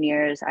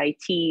 engineers,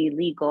 IT,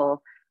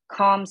 legal,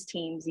 comms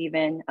teams,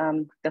 even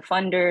the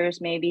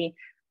funders, maybe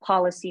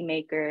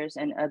policymakers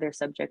and other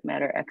subject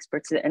matter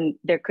experts. And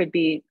there could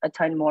be a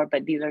ton more,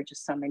 but these are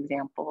just some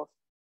examples.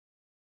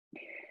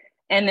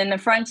 And then the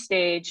front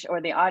stage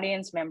or the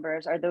audience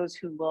members are those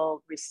who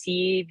will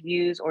receive,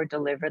 use, or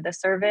deliver the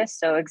service.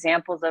 So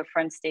examples of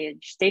front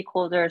stage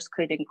stakeholders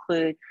could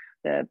include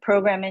the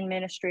program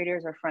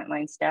administrators or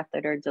frontline staff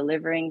that are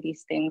delivering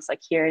these things.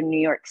 Like here in New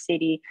York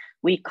City,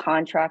 we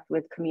contract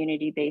with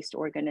community-based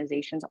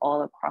organizations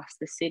all across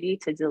the city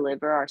to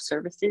deliver our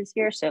services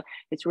here. So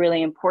it's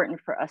really important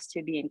for us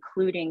to be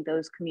including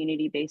those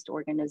community-based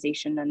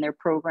organizations and their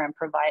program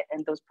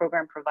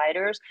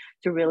providers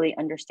to really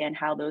understand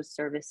how those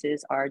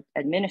services are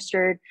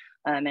administered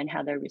and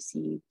how they're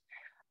received.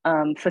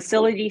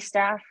 Facility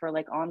staff for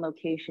like on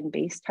location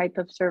based type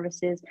of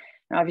services.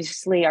 And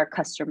obviously our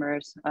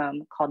customers,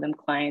 call them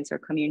clients or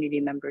community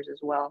members as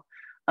well.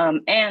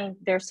 And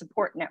their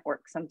support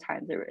network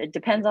sometimes. It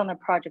depends on the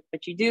project,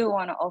 but you do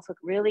want to also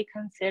really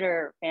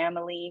consider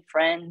family,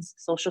 friends,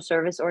 social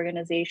service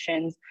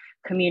organizations,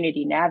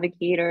 community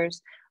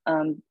navigators.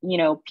 You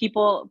know,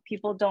 people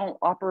don't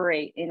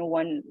operate in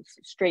one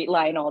straight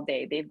line all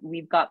day.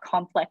 We've got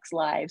complex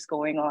lives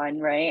going on,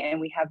 right? And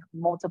we have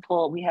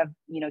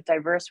you know,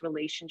 diverse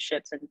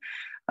relationships, and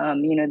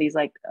you know, these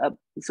like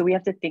so we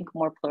have to think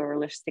more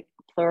pluralistically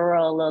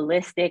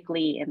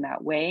in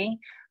that way,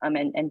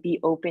 and be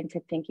open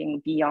to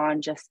thinking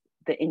beyond just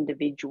the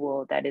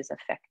individual that is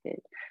affected.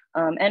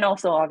 And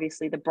also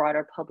obviously the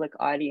broader public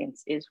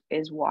audience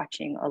is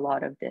watching a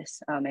lot of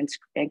this and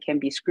can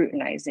be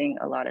scrutinizing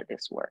a lot of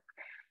this work.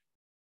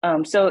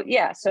 So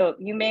yeah, so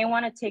you may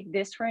want to take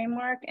this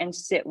framework and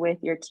sit with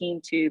your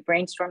team to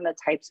brainstorm the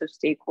types of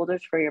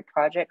stakeholders for your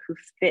project who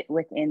fit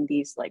within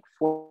these like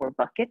 4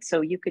 buckets. So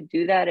you could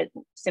do that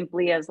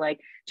simply as like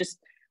just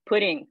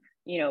putting,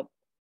 you know,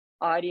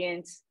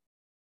 audience,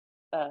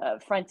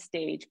 front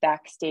stage,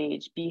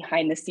 backstage,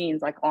 behind the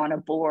scenes, like on a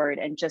board,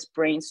 and just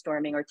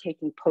brainstorming or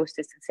taking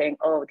post-its and saying,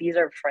 oh, these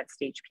are front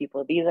stage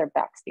people, these are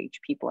backstage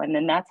people. And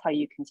then that's how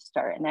you can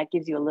start. And that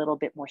gives you a little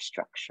bit more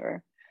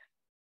structure.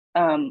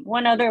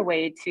 One other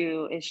way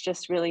too is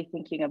just really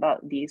thinking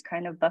about these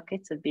kind of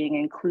buckets of being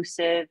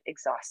inclusive,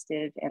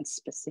 exhaustive, and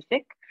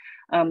specific.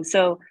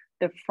 So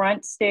the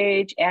front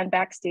stage and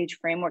backstage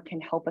framework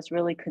can help us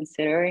really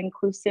consider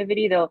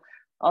inclusivity, though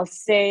I'll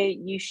say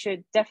you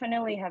should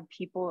definitely have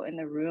people in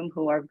the room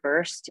who are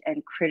versed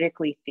and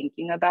critically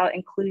thinking about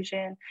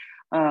inclusion.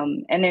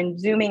 And then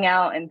zooming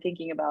out and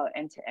thinking about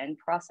end-to-end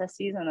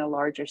processes and a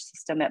larger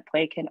system at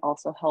play can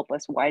also help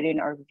us widen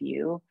our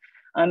view.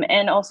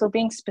 And also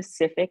being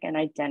specific and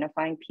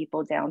identifying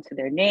people down to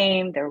their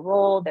name, their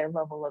role, their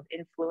level of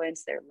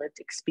influence, their lived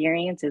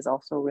experience is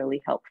also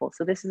really helpful.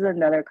 So this is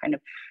another kind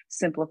of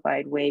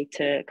simplified way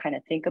to kind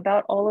of think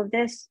about all of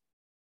this.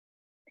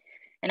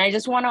 And I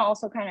just want to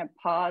also kind of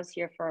pause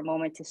here for a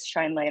moment to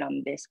shine light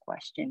on this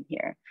question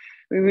here.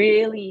 We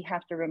really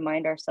have to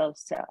remind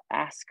ourselves to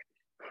ask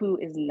who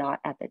is not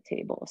at the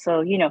table.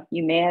 So, you know,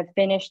 you may have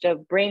finished a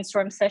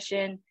brainstorm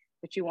session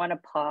but you want to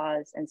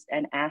pause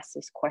and ask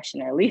this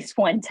question at least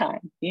one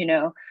time, you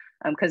know,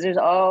 because there's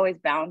always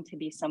bound to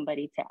be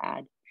somebody to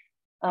add.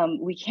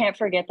 We can't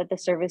forget that the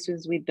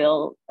services we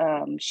build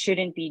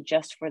shouldn't be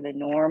just for the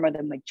norm or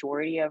the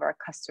majority of our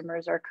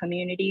customers or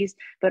communities,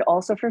 but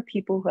also for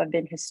people who have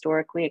been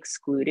historically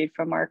excluded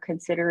from our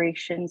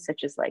considerations,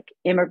 such as like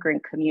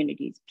immigrant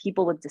communities,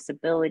 people with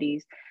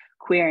disabilities,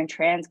 queer and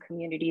trans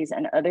communities,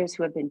 and others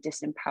who have been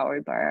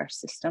disempowered by our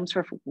systems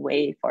for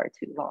way far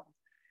too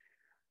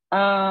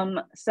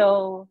long.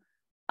 So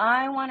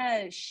I want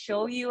to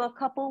show you a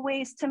couple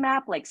ways to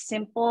map, like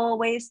simple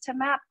ways to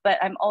map, but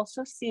I'm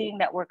also seeing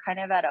that we're kind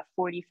of at a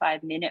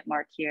 45-minute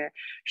mark here.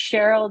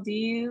 Cheryl, do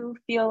you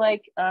feel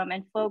like,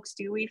 and folks,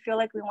 do we feel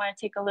like we want to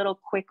take a little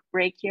quick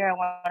break here? I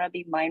want to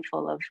be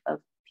mindful of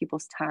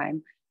people's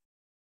time.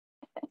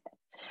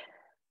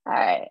 All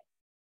right.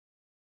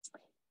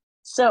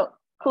 So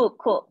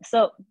cool.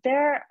 So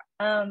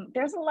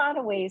there's a lot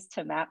of ways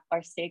to map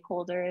our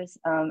stakeholders,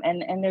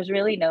 and there's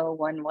really no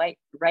one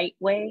right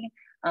way.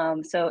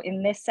 So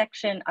in this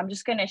section, I'm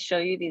just going to show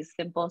you these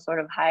simple sort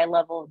of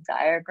high-level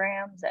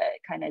diagrams that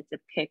kind of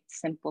depict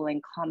simple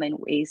and common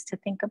ways to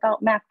think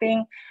about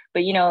mapping.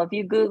 But, you know, if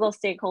you Google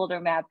stakeholder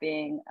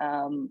mapping,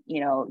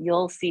 you know,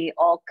 you'll see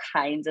all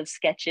kinds of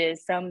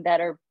sketches, some that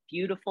are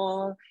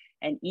beautiful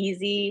and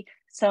easy,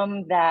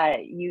 some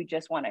that you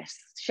just want to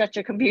shut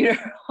your computer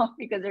off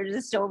because they're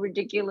just so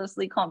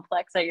ridiculously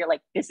complex that you're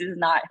like, this is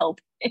not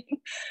helping.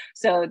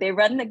 So they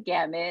run the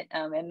gamut,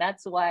 and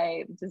that's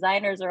why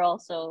designers are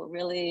also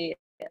really,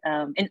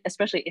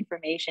 especially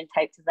information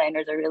type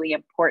designers are really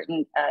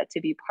important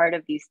to be part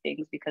of these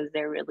things because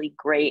they're really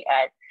great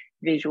at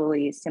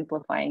visually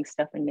simplifying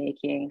stuff and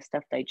making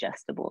stuff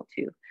digestible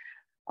too.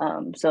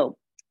 So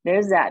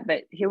there's that,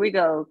 but here we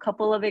go, a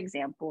couple of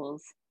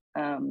examples.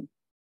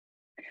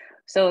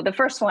 So the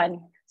first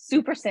one,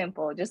 super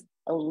simple, just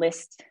a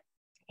list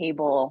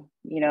table.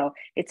 You know,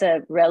 it's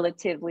a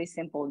relatively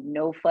simple,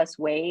 no fuss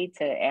way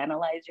to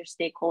analyze your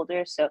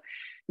stakeholders. So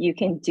you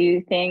can do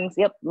things,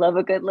 yep, love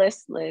a good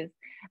list, Liz.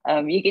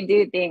 You can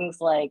do things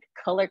like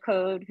color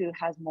code who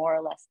has more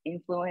or less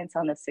influence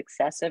on the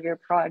success of your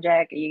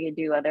project. You can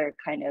do other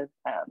kind of,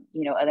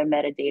 you know, other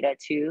metadata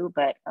too,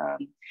 but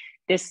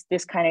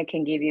this kind of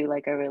can give you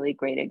like a really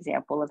great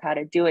example of how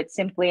to do it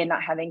simply and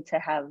not having to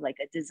have like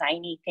a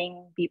designy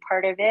thing be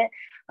part of it.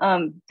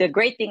 The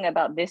great thing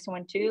about this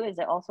one too is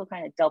it also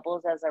kind of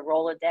doubles as a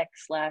Rolodex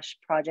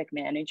 / project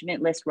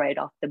management list right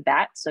off the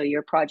bat. So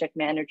your project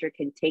manager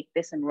can take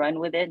this and run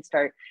with it and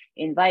start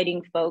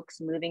inviting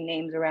folks, moving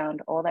names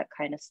around, all that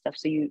kind of stuff.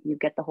 So you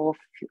get the whole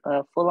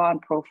full-on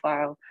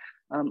profile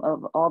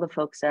of all the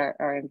folks that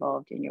are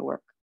involved in your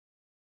work.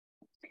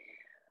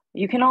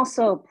 You can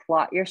also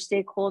plot your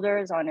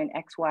stakeholders on an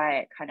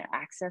XY kind of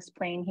axis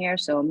plane here.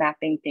 So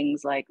mapping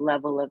things like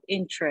level of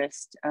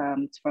interest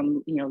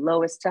from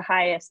lowest to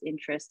highest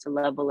interest to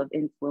level of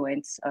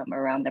influence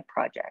around the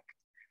project.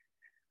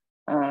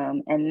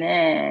 And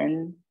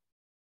then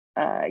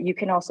you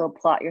can also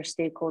plot your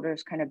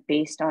stakeholders kind of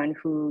based on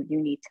who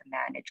you need to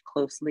manage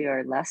closely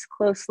or less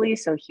closely.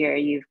 So here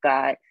you've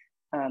got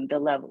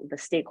the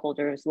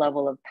stakeholders'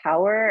 level of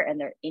power and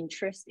their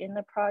interest in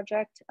the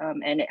project.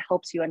 And it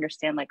helps you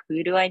understand like,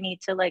 who do I need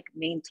to like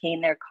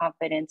maintain their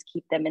confidence,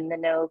 keep them in the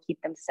know,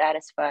 keep them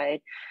satisfied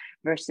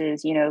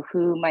versus, you know,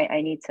 who might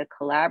I need to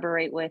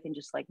collaborate with and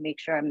just like make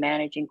sure I'm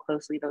managing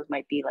closely. Those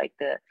might be like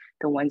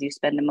the ones you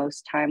spend the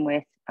most time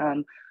with.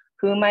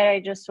 Who might I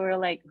just sort of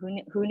like,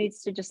 who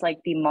needs to just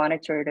like be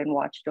monitored and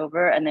watched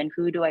over? And then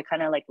who do I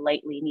kind of like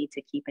lightly need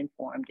to keep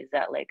informed? Is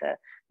that like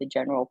the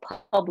general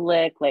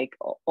public, like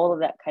all of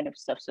that kind of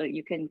stuff? So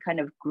you can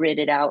kind of grid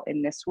it out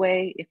in this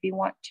way if you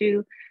want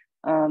to.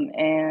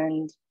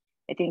 And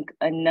I think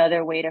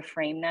another way to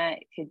frame that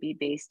could be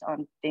based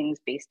on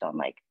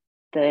like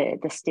the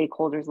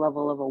stakeholders'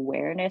 level of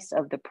awareness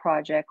of the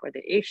project or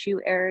the issue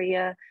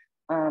area.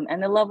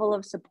 And the level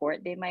of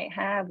support they might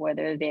have,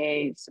 whether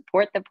they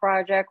support the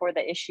project or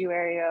the issue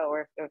area,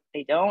 or if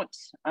they don't.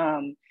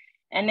 And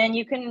then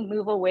you can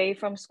move away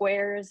from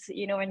squares,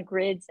 you know, and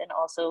grids, and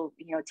also,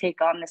 you know,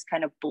 take on this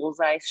kind of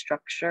bullseye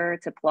structure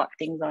to plot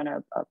things on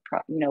a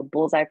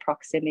bullseye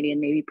proximity, and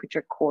maybe put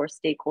your core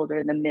stakeholder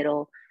in the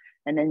middle,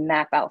 and then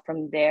map out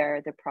from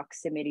there the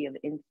proximity of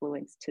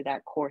influence to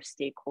that core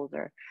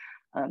stakeholder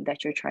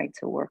that you're trying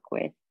to work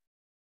with.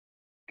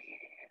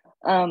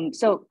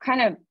 So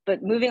kind of,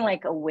 but moving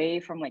like away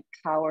from like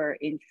power,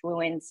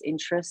 influence,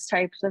 interest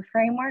types of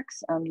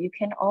frameworks, you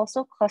can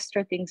also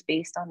cluster things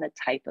based on the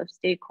type of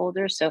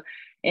stakeholder. So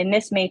in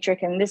this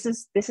matrix, and this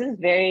is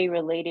very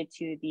related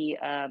to the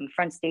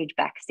front stage,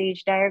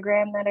 backstage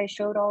diagram that I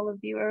showed all of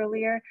you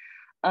earlier.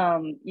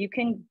 you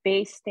can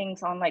base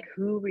things on like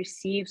who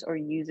receives or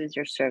uses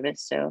your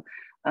service. So,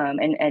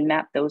 and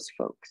map those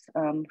folks,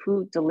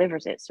 who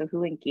delivers it. So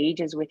who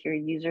engages with your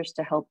users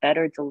to help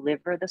better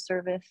deliver the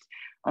service,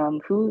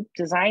 who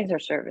designs your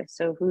service.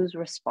 So who's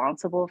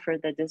responsible for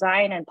the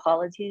design and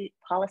policy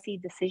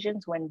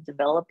decisions when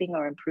developing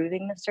or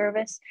improving the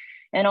service.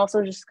 And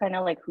also just kind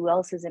of like who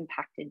else is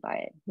impacted by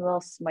it? Who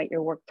else might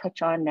your work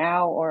touch on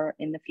now or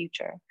in the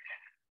future?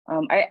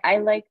 I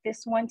like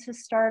this one to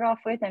start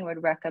off with and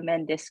would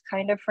recommend this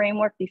kind of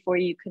framework before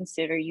you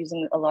consider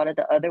using a lot of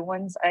the other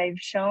ones I've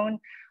shown.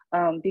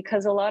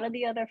 Because a lot of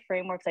the other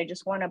frameworks, I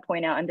just want to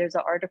point out, and there's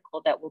an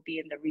article that will be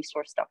in the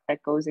resource doc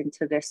that goes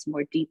into this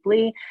more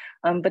deeply.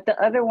 But the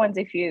other ones,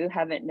 if you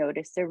haven't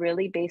noticed, they're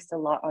really based a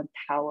lot on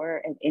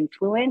power and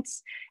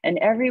influence, and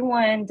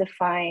everyone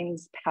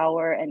defines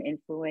power and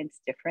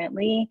influence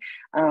differently.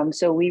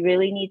 So we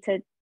really need to,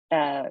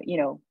 you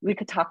know, we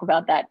could talk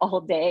about that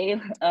all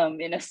day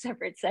in a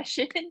separate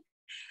session.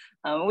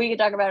 We can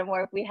talk about it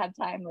more if we have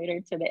time later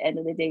to the end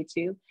of the day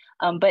too.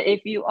 But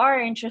if you are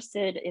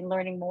interested in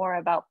learning more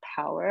about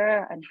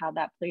power and how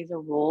that plays a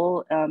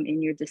role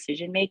in your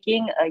decision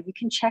making, you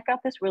can check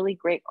out this really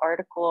great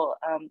article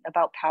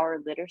about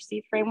power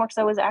literacy frameworks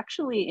that was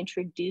actually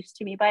introduced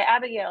to me by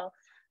Abigail,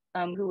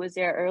 who was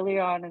there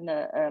earlier on in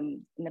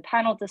the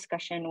panel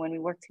discussion when we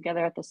worked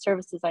together at the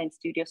service design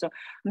studio. So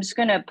I'm just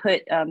gonna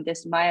put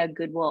this Maya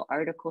Goodwill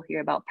article here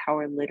about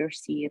power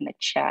literacy in the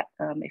chat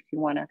if you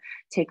wanna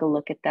take a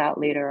look at that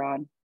later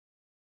on.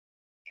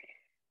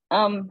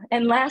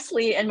 And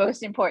lastly, and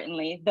most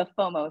importantly, the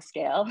FOMO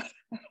scale,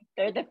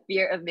 or the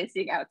fear of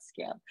missing out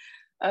scale.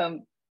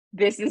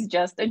 This is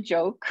just a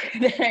joke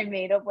that I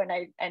made up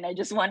and I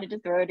just wanted to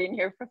throw it in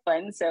here for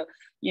fun. So,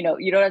 you know,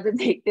 you don't have to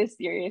take this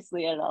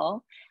seriously at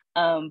all.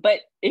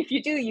 But if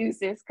you do use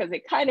this, because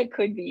it kind of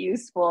could be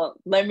useful,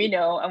 let me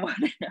know. I want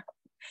to know.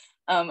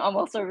 I'm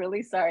also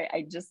really sorry.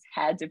 I just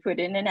had to put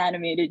in an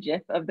animated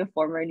GIF of the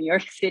former New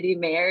York City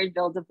Mayor,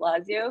 Bill de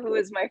Blasio, who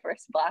was my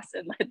first boss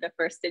and led the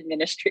first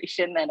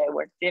administration that I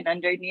worked in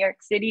under New York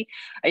City.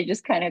 I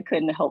just kind of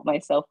couldn't help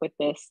myself with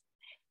this.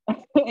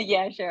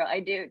 Yeah, Cheryl, I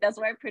do. That's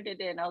why I put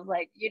it in. I was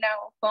like, you know,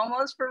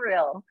 FOMO's for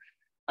real.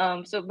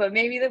 But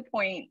maybe the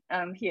point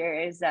here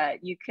is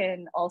that you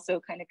can also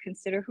kind of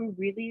consider who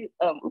really,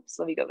 oops,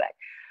 let me go back.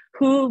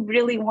 Who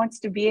really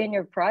wants to be in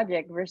your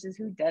project versus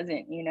who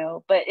doesn't, you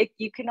know? But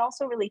you can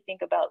also really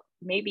think about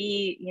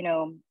maybe, you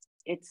know,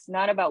 it's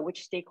not about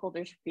which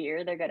stakeholders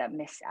fear they're gonna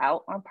miss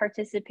out on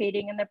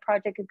participating in the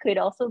project. It could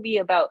also be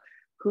about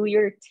who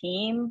your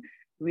team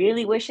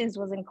really wishes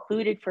was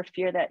included for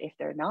fear that if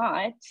they're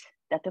not,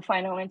 that the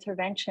final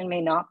intervention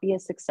may not be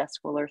as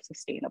successful or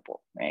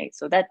sustainable, right?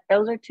 So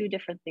those are two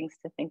different things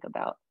to think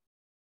about.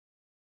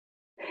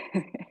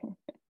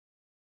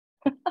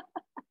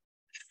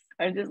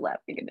 I'm just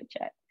laughing in the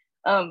chat.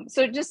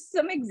 So just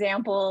some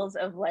examples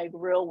of like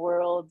real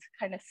world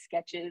kind of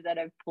sketches that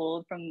I've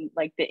pulled from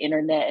like the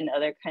internet and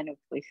other kind of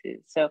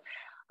places. So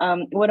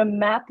what a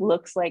map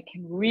looks like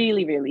can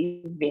really,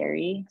 really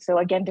vary. So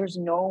again, there's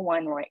no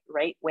one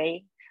right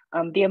way.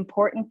 The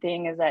important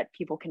thing is that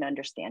people can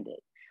understand it.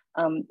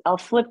 I'll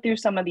flip through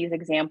some of these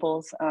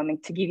examples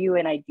to give you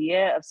an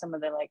idea of some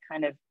of the like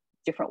kind of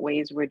different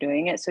ways we're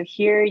doing it. So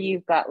here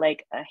you've got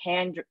like a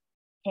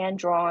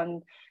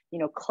hand-drawn, you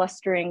know,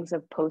 clusterings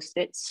of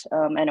Post-its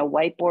and a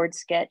whiteboard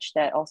sketch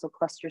that also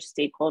clusters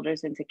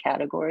stakeholders into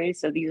categories.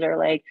 So these are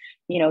like,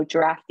 you know,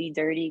 drafty,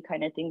 dirty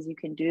kind of things you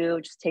can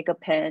do. Just take a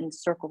pen,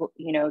 circle,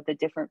 you know, the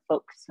different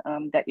folks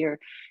that you're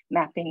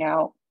mapping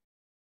out.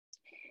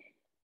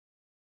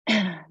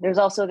 There's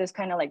also this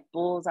kind of like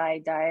bullseye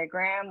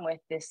diagram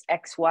with this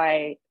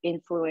XY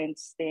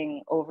influence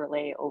thing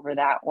overlay over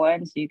that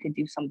one. So you could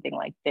do something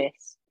like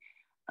this.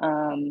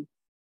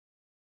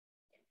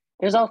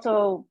 There's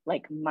also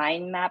like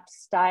mind map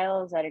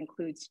styles that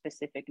include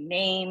specific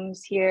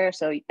names here.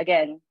 So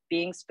again,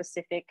 being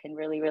specific can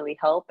really, really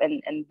help.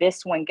 And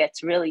this one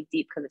gets really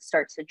deep because it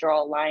starts to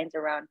draw lines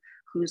around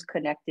who's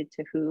connected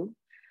to who.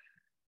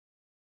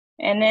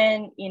 And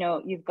then, you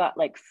know, you've got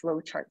like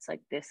flow charts like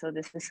this. So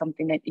this is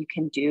something that you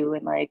can do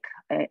in like,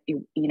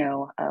 you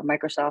know,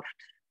 Microsoft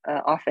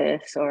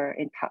Office or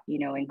in, you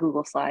know, in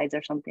Google Slides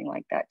or something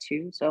like that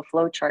too. So a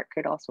flow chart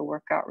could also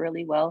work out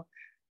really well.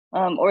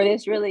 Or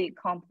this really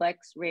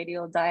complex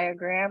radial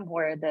diagram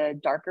where the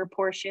darker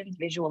portions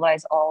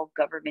visualize all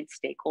government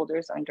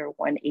stakeholders under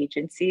one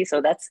agency.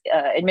 So that's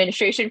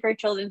Administration for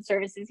Children's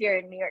Services here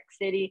in New York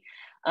City.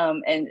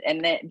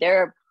 And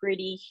they're a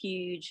pretty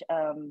huge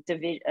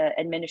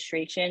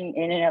administration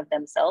in and of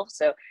themselves.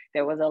 So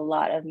there was a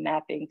lot of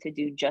mapping to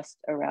do just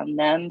around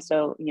them.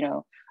 So, you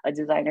know, a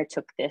designer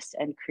took this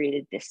and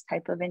created this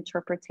type of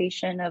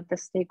interpretation of the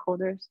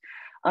stakeholders.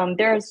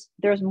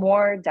 There's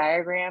more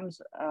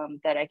diagrams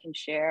that I can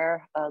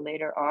share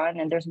later on,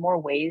 and there's more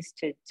ways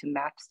to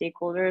map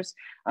stakeholders,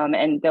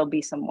 and there'll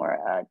be some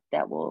more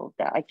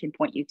that I can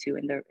point you to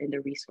in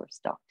the resource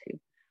doc too.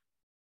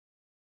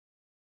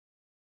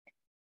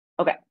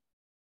 Okay,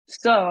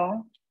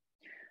 so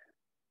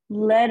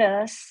let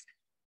us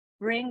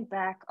bring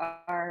back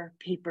our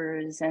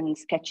papers and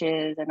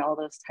sketches and all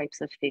those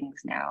types of things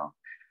now.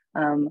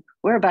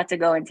 We're about to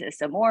go into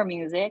some more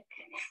music.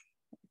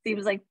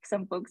 Seems like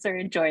some folks are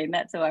enjoying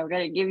that, so I'm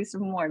going to give you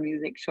some more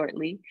music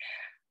shortly.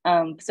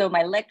 So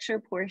my lecture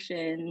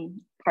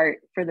portion part,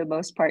 for the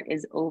most part,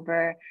 is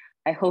over.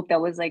 I hope that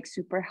was like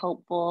super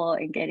helpful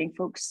in getting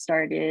folks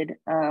started.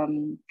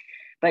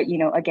 But you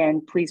know,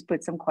 again, please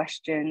put some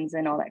questions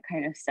and all that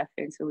kind of stuff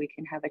in so we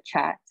can have a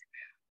chat.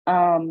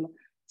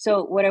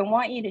 So what I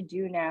want you to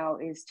do now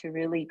is to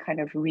really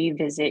kind of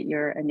revisit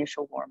your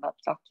initial warm-up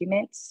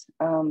documents.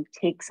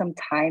 Take some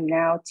time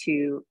now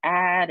to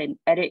add and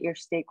edit your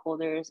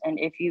stakeholders. And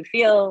if you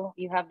feel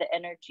you have the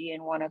energy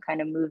and want to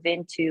kind of move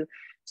into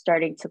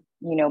starting to,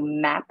 you know,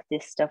 map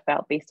this stuff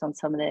out based on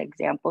some of the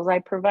examples I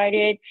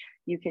provided,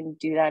 you can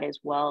do that as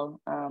well.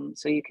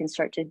 So you can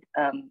start to,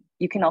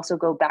 you can also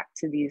go back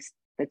to the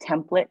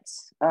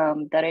templates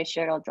that I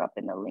shared. I'll drop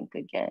in the link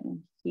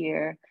again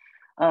here.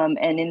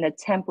 And in the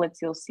templates,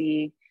 you'll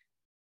see,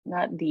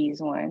 not these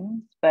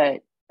ones,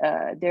 but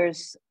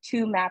there's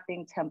 2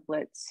 mapping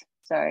templates.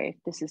 Sorry,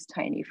 this is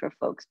tiny for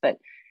folks, but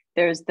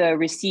there's the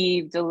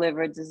received,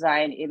 delivered,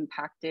 design,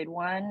 impacted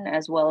one,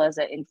 as well as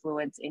an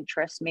influence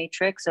interest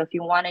matrix. So if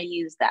you want to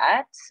use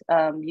that,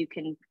 you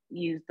can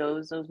use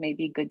those. Those may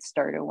be good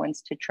starter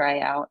ones to try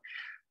out.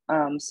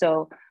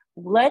 So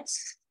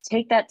let's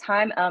take that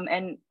time.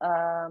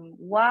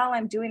 While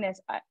I'm doing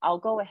this, I'll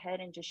go ahead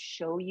and just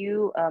show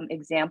you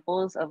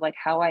examples of like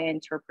how I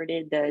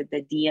interpreted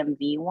the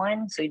DMV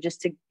one. So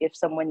just to, if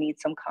someone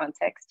needs some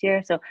context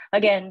here. So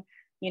again,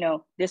 you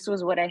know, this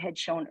was what I had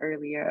shown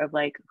earlier of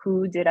like,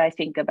 who did I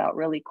think about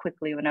really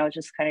quickly when I was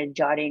just kind of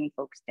jotting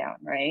folks down,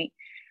 right?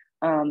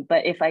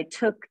 But if I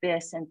took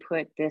this and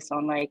put this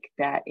on like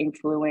that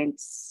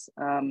influence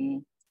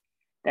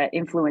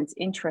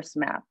interest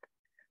map,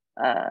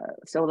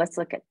 so let's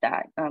look at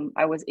that.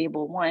 I was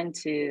able, one,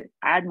 to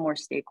add more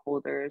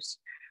stakeholders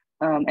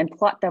and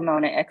plot them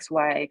on an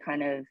XY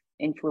kind of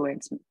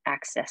influence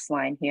access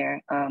line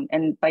here.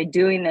 And by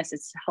doing this,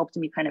 it's helped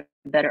me kind of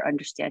better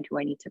understand who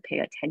I need to pay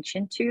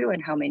attention to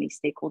and how many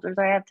stakeholders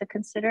I have to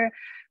consider.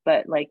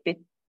 But like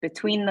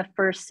between the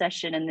first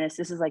session and this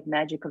is like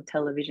magic of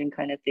television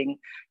kind of thing.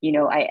 You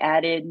know, I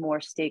added more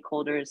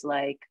stakeholders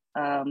like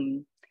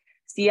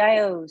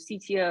CIOs,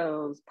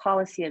 CTOs,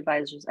 policy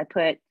advisors. I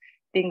put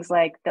things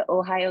like the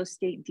Ohio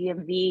State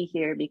DMV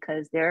here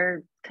because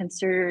they're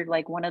considered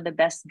like one of the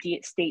best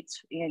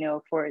states, you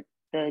know, for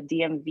the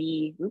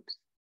DMV. Oops,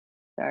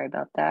 sorry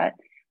about that.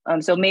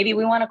 So maybe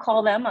we want to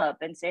call them up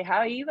and say, how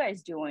are you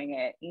guys doing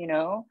it, you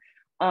know?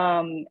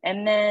 And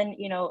then,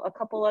 you know, a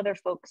couple other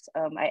folks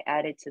I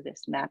added to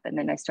this map, and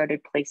then I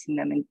started placing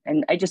them in,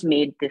 and I just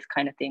made this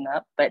kind of thing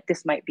up, but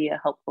this might be a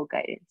helpful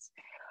guidance.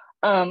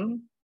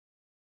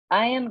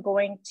 I am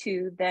going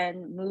to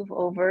then move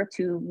over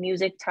to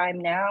music time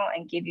now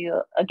and give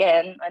you,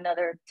 again,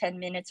 another 10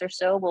 minutes or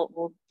so.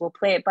 We'll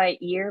play it by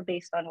ear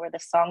based on where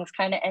the songs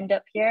kind of end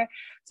up here.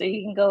 So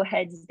you can go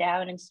heads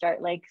down and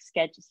start like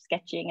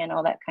sketching and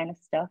all that kind of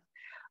stuff.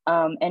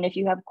 And if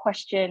you have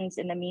questions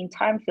in the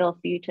meantime, feel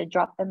free to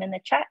drop them in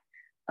the chat.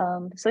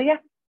 So yeah,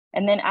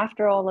 and then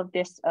after all of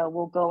this,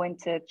 we'll go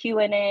into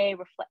Q&A,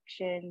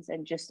 reflections,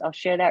 and just I'll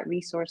share that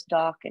resource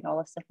doc and all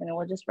that stuff, and then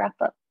we'll just wrap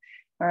up.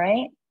 All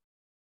right.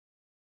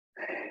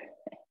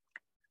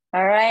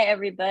 All right,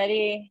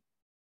 everybody,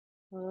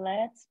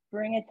 let's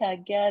bring it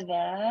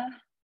together.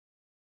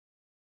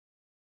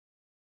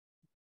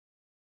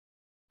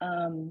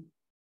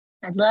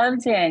 I'd love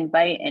to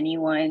invite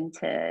anyone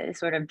to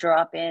sort of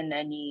drop in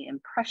any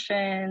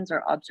impressions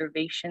or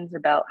observations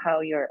about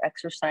how your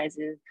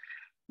exercises,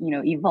 you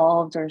know,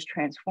 evolved or is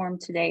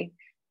transformed today.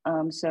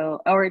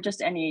 Or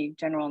just any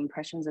general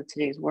impressions of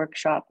today's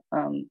workshop.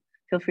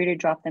 Feel free to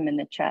drop them in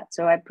the chat.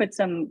 So I put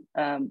some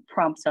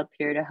prompts up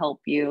here to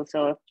help you.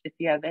 So if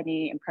you have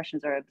any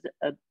impressions or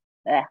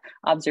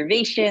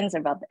observations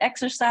about the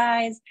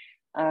exercise,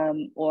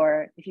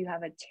 or if you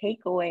have a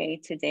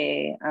takeaway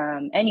today,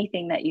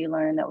 anything that you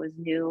learned that was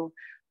new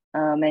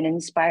and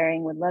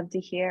inspiring, would love to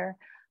hear.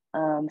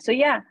 So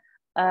yeah,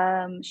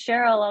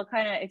 Cheryl, I'll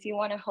kind of, if you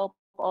want to help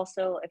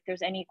also, if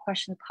there's any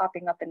questions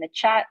popping up in the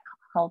chat,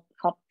 I'll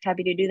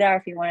happy to do that. Or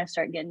if you want to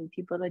start getting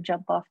people to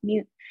jump off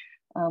mute,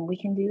 we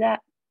can do that.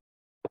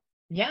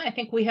 Yeah, I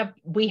think we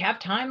have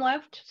time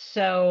left.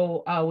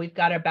 So we've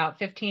got about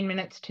 15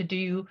 minutes to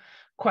do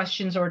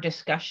questions or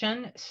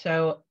discussion.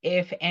 So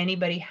if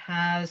anybody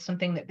has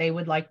something that they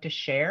would like to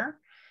share,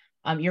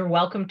 you're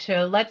welcome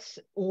to.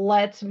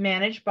 Let's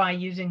manage by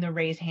using the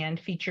raise hand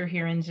feature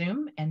here in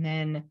Zoom. And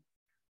then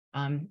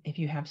if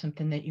you have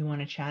something that you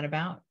want to chat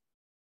about,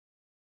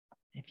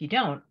 if you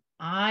don't,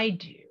 I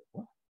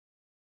do,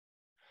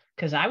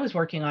 because I was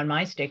working on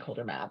my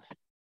stakeholder map.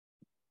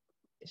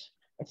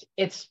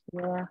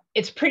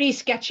 It's pretty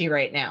sketchy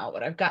right now,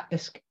 but I've got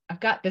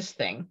this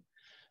thing.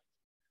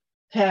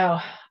 So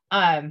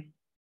I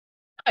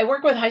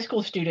work with high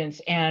school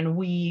students, and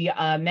we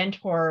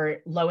mentor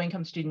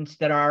low-income students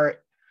that are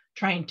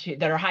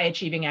high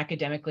achieving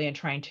academically and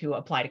trying to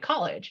apply to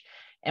college.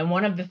 And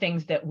one of the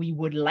things that we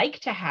would like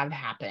to have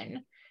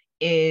happen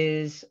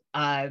is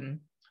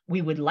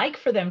we would like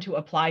for them to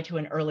apply to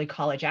an early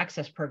college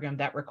access program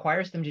that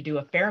requires them to do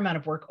a fair amount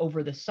of work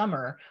over the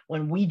summer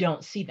when we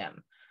don't see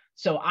them.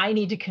 So I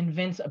need to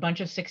convince a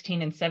bunch of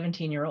 16 and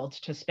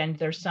 17-year-olds to spend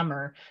their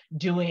summer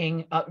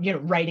doing,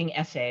 writing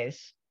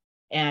essays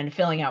and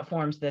filling out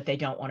forms that they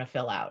don't want to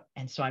fill out.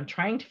 And so I'm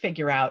trying to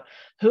figure out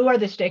who are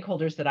the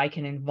stakeholders that I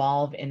can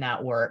involve in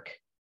that work.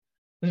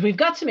 Because we've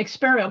got some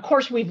experiment, of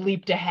course, we've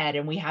leaped ahead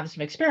and we have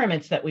some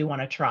experiments that we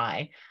want to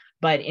try.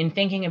 But in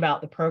thinking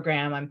about the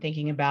program, I'm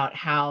thinking about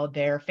how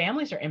their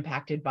families are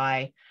impacted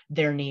by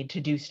their need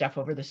to do stuff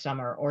over the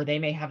summer, or they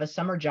may have a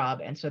summer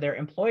job. And so their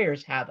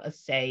employers have a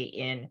say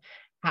in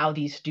how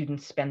these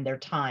students spend their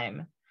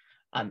time.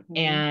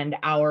 And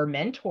our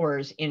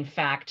mentors, in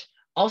fact,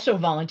 also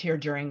volunteered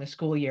during the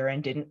school year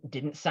and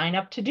didn't sign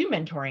up to do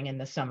mentoring in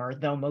the summer,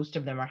 though most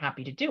of them are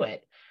happy to do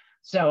it.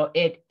 So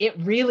it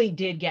really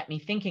did get me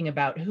thinking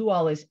about who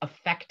all is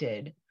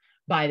affected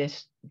by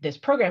this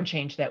program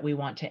change that we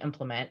want to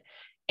implement.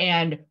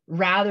 And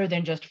rather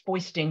than just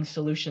foisting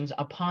solutions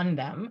upon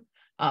them,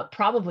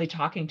 probably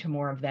talking to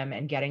more of them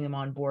and getting them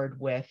on board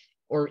with,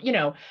 or,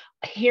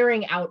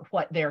 hearing out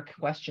what their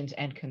questions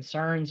and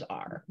concerns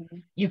are.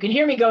 You can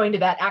hear me going to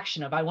that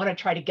action of, I want to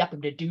try to get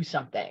them to do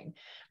something.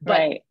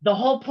 But the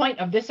whole point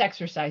of this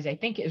exercise, I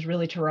think, is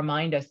really to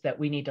remind us that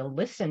we need to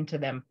listen to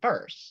them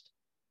first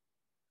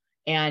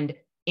and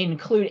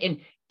include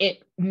in.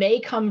 It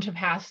may come to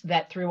pass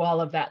that through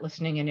all of that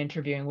listening and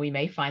interviewing, we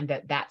may find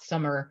that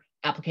summer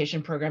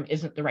application program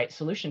isn't the right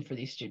solution for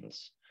these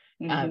students.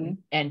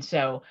 And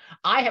so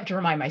I have to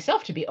remind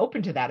myself to be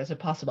open to that as a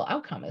possible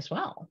outcome as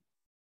well.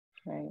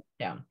 Right.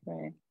 Yeah.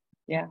 Right.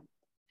 Yeah.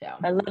 Yeah.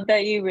 I love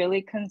that you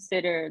really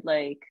considered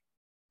like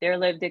their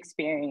lived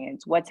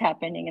experience, what's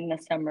happening in the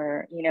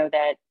summer,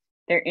 that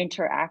they're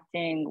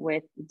interacting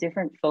with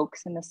different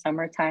folks in the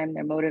summertime,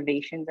 their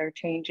motivations are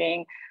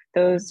changing.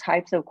 Those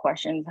types of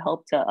questions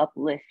help to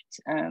uplift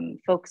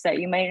folks that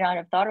you might not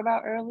have thought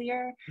about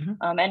earlier.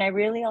 And I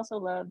really also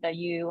love that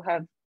you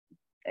have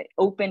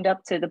opened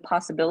up to the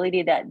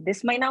possibility that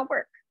this might not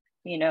work,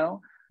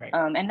 Right.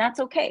 And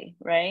that's okay,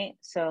 right?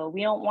 So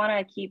we don't want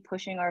to keep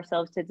pushing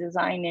ourselves to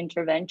design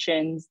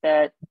interventions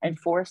and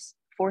force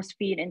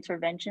feed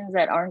interventions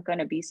that aren't going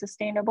to be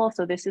sustainable.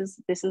 So this is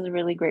a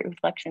really great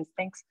reflection.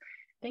 Thanks,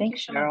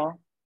 Cheryl.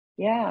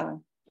 Yeah.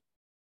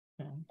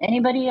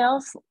 Anybody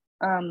else?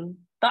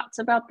 Thoughts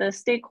about the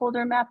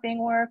stakeholder mapping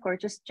work or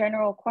just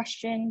general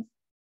questions?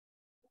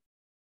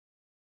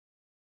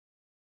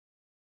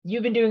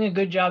 You've been doing a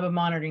good job of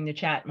monitoring the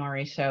chat,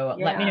 Mari. So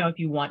let me know if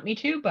you want me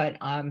to, but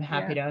I'm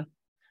happy to.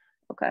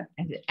 Okay.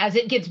 As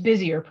it gets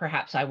busier,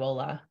 perhaps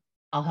I'll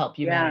help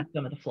you manage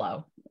some of the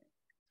flow.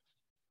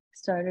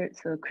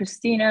 So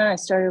Christina, I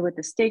started with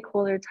the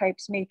stakeholder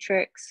types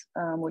matrix,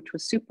 which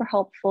was super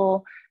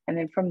helpful. And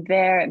then from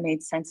there, it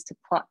made sense to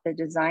plot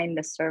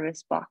the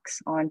service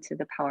box onto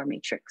the power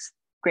matrix.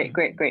 Great.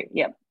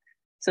 Yep.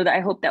 So I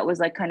hope that was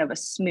like kind of a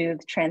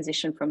smooth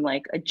transition from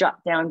like a jot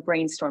down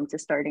brainstorm to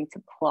starting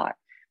to plot.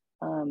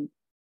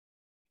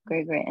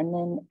 Great. And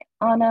then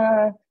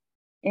Anna,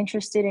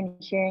 interested in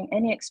hearing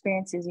any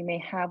experiences you may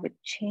have with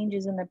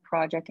changes in the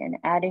project and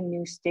adding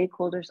new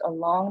stakeholders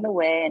along the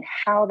way and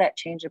how that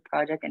changed the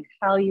project and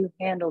how you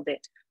handled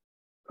it.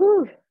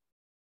 Whew.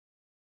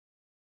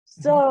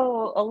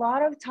 So a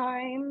lot of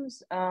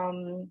times,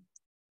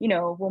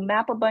 we'll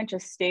map a bunch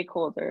of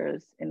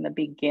stakeholders in the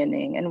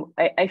beginning. And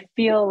I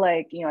feel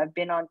like, I've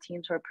been on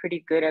teams who are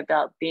pretty good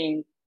about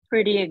being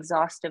pretty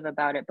exhaustive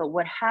about it. But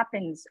what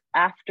happens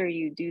after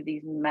you do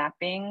these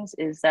mappings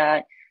is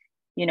that,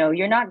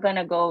 you're not going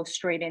to go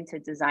straight into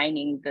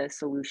designing the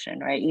solution,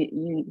 right?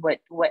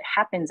 What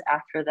happens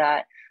after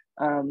that,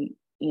 and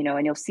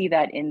you'll see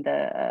that in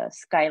the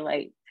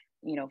Skylight,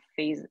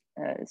 phase,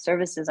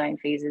 service design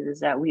phases, is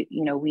that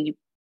we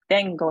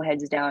then go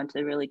heads down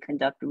to really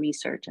conduct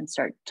research and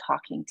start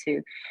talking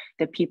to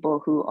the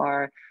people who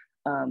are,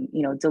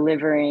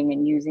 delivering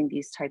and using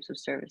these types of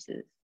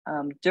services.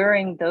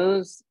 During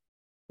those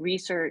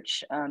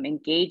research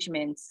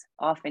engagements,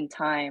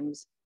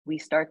 oftentimes we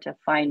start to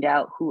find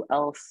out who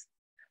else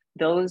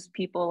those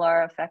people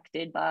are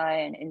affected by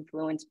and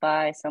influenced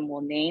by. Some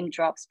will name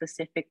drop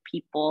specific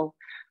people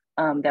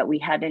that we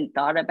hadn't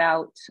thought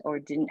about or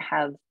didn't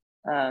have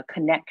a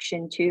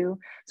connection to.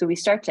 So we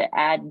start to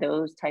add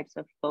those types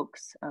of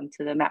folks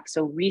to the map.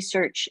 So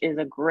research is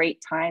a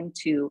great time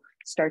to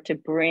start to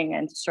bring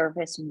and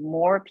surface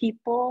more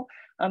people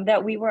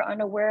that we were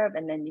unaware of.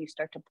 And then you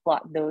start to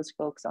plot those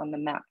folks on the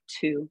map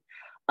too.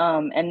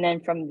 And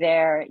then from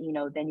there,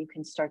 then you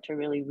can start to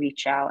really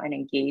reach out and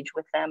engage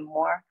with them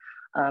more.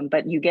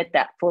 But you get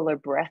that fuller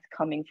breadth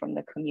coming from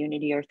the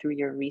community or through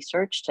your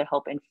research to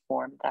help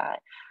inform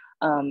that.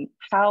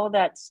 How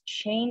that's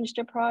changed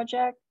a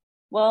project?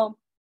 Well,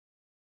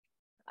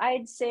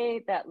 I'd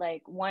say that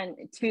like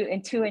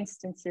in two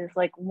instances,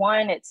 like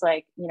one, it's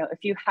like, if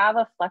you have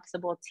a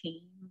flexible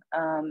team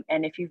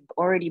and if you've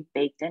already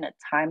baked in a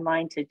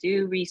timeline to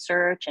do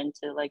research and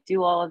to like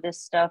do all of this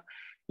stuff,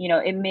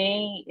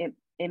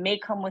 it it may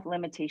come with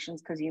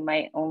limitations because you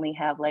might only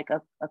have like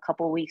a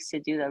couple weeks to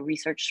do the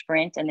research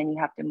sprint and then you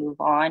have to move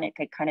on. It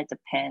kind of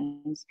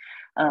depends.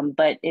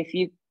 But if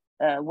you,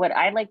 what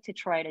I like to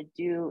try to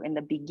do in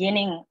the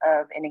beginning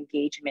of an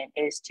engagement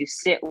is to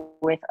sit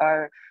with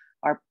our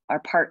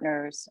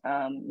partners,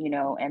 you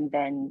know, and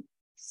then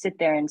sit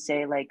there and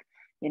say like,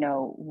 you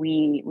know,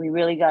 we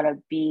really got to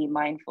be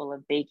mindful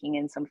of baking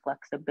in some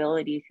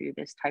flexibility through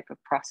this type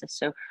of process.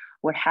 So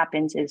what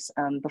happens is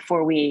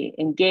before we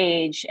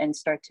engage and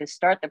start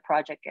the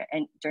project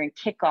and during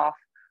kickoff,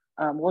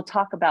 we'll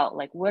talk about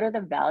like, what are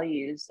the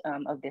values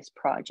of this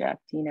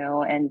project, you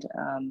know, and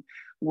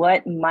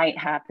what might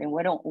happen,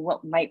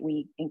 what might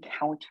we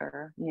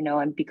encounter, you know,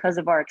 and because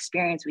of our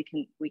experience,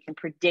 we can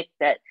predict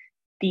that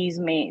these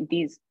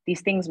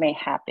things may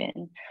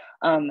happen.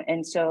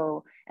 And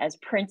so as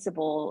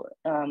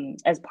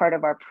as part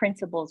of our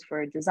principles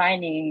for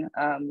designing,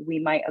 we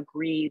might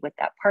agree with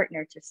that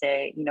partner to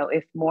say, you know,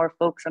 if more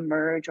folks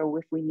emerge or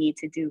if we need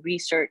to do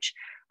research,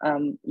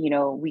 you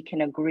know, we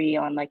can agree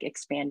on like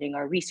expanding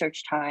our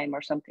research time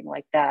or something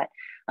like that,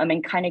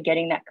 and kind of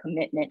getting that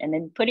commitment and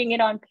then putting it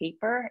on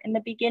paper in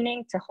the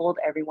beginning to hold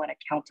everyone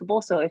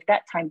accountable. So if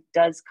that time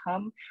does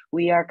come,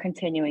 we are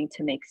continuing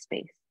to make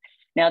space.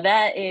 Now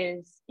that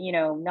is, you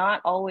know,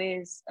 not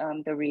always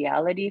the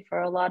reality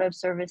for a lot of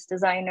service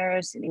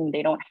designers. I mean,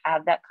 they don't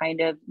have that kind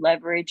of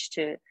leverage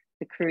to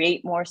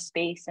create more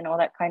space and all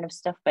that kind of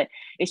stuff, but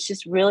it's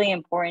just really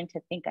important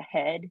to think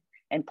ahead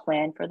and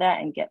plan for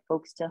that and get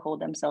folks to hold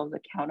themselves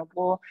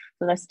accountable.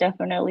 So that's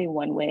definitely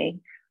one way.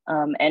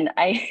 And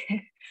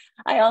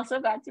I also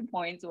got to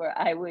points where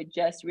I would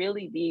just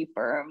really be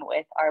firm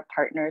with our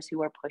partners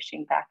who are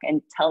pushing back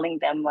and telling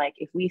them like,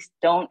 if we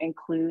don't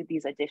include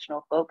these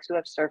additional folks who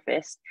have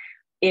surfaced,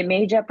 it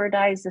may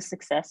jeopardize the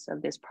success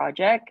of this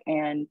project.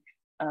 And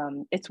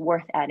it's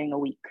worth adding a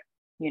week,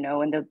 you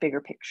know, in the bigger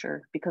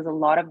picture, because a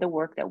lot of the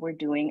work that we're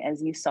doing,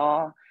 as you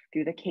saw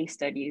through the case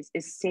studies,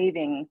 is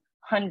saving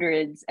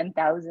hundreds and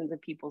thousands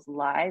of people's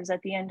lives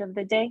at the end of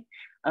the day.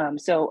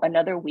 So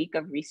another week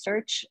of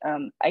research,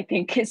 I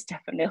think is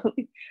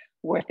definitely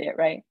worth it,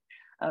 right?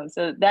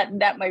 So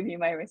that might be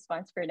my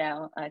response for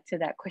now to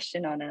that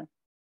question, Anna.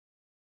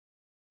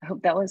 I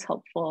hope that was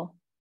helpful.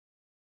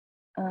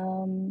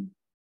 Hanan,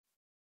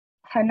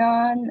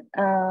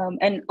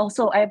 and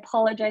also I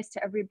apologize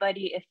to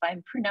everybody if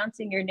I'm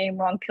pronouncing your name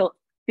wrong.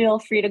 Feel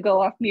free to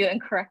go off mute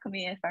and correct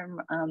me if I'm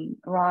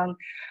wrong.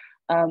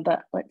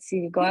 But let's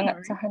see, going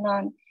up to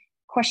Hanan.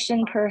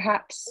 Question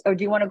perhaps, or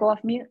do you want to go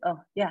off mute? Oh,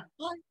 yeah.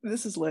 Hi,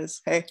 this is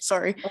Liz. Hey,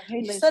 sorry. Oh,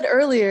 hey, Liz. You said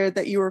earlier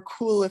that you were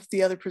cool if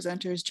the other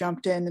presenters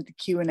jumped in at the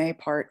Q&A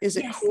part. Is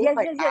it cool? Yes.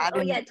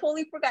 Oh yeah,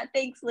 totally forgot.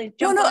 Thanks, Liz.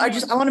 No, I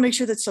want to make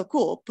sure that's so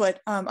cool.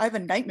 But I have a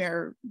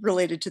nightmare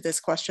related to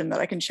this question that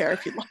I can share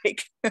if you'd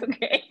like.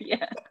 Okay,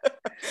 yeah.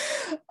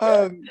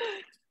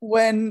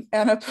 When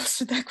Anna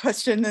posted that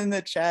question in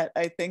the chat,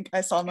 I think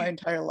I saw my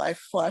entire life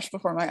flash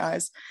before my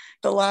eyes.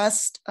 The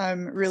last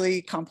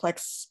really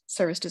complex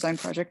service design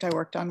project I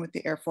worked on with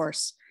the Air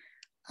Force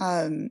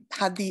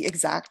had the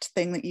exact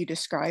thing that you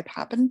describe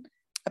happen.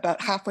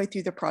 About halfway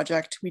through the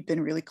project, we'd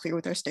been really clear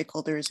with our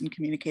stakeholders and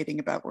communicating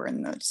about we're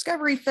in the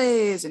discovery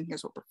phase and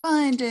here's what we're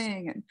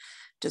finding and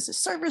does the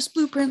service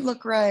blueprint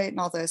look right and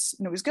all this,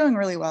 and it was going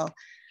really well.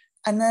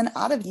 And then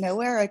out of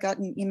nowhere, I got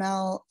an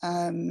email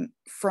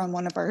from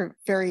one of our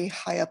very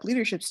high up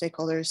leadership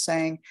stakeholders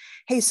saying,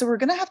 hey, so we're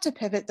gonna have to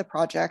pivot the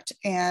project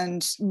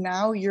and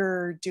now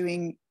you're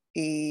doing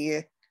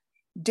a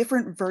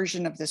different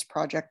version of this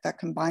project that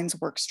combines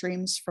work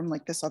streams from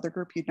like this other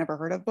group you'd never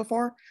heard of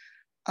before.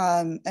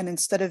 And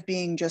instead of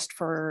being just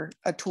for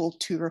a tool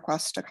to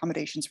request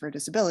accommodations for a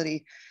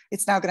disability,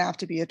 it's now gonna have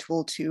to be a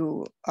tool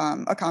to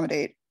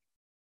accommodate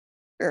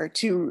or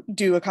to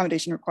do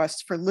accommodation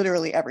requests for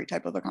literally every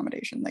type of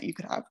accommodation that you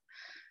could have.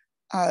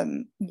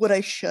 What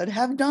I should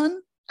have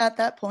done at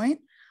that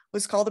point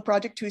was call the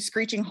project to a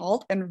screeching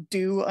halt and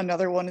do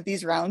another one of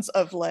these rounds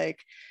of like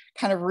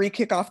kind of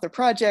re-kick off the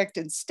project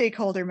and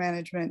stakeholder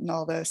management and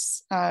all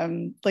this,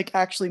 like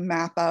actually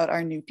map out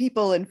our new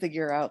people and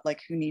figure out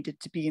like who needed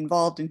to be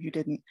involved and who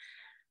didn't.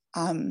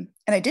 And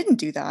I didn't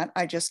do that.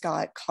 I just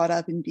got caught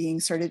up in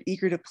being sort of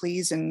eager to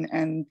please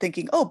and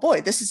thinking, oh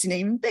boy, this is an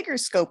even bigger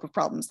scope of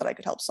problems that I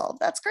could help solve.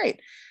 That's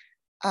great.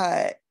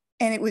 And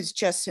it was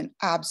just an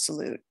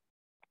absolute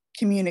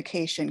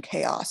communication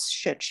chaos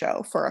shit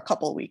show for a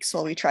couple of weeks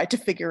while we tried to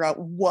figure out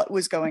what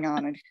was going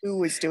on and who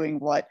was doing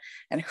what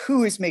and who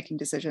was making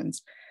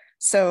decisions.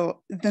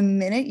 So the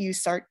minute you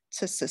start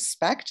to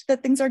suspect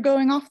that things are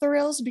going off the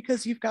rails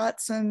because you've got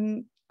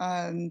some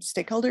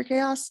stakeholder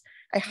chaos,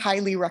 I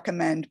highly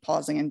recommend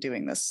pausing and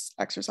doing this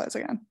exercise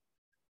again.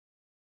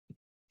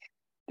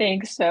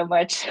 Thanks so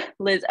much,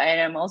 Liz. I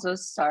am also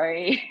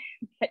sorry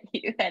that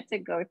you had to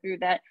go through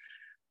that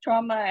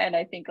trauma, and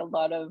I think a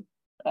lot of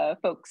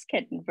folks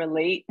can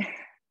relate,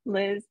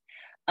 Liz.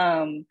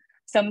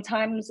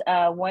 Sometimes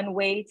one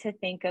way to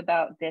think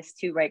about this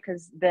too, right?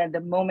 Because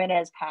the moment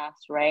has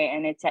passed, right?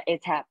 And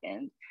it's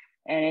happened.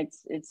 And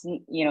it's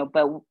you know,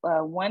 but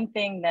one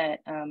thing that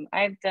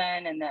I've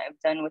done and that I've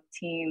done with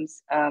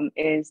teams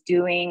is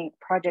doing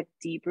project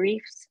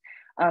debriefs.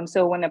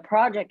 So when the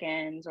project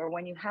ends, or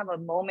when you have a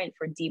moment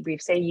for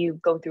debrief, say you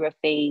go through a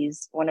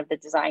phase, one of the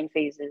design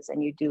phases,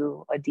 and you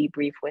do a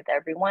debrief with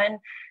everyone,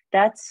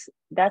 that's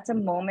a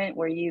moment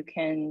where you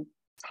can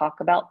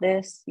talk about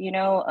this, you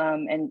know,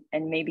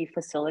 and maybe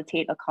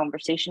facilitate a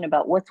conversation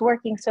about what's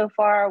working so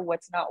far,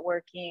 what's not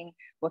working,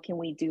 what can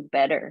we do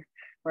better,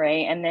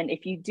 right? And then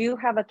if you do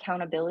have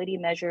accountability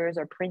measures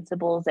or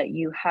principles that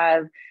you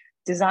have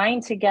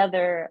designed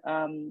together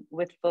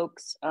with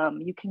folks,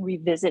 you can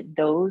revisit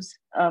those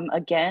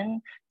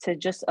again to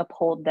just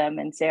uphold them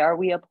and say, are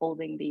we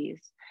upholding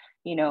these?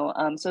 You know,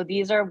 so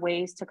these are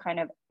ways to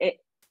kind of,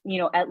 you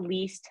know, at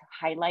least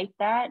highlight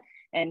that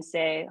and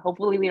say,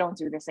 hopefully we don't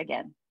do this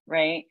again,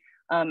 right?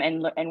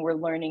 And we're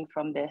learning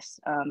from this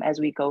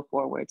as we go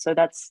forward. So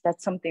that's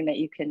something that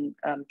you can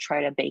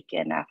try to bake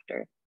in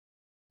after.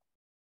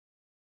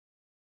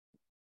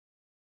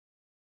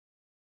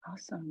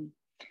 Awesome.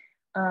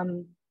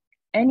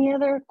 Any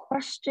other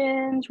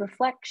questions,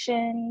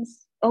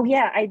 reflections? Oh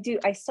yeah, I do.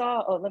 I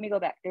saw, oh, let me go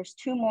back. There's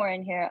two more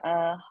in here.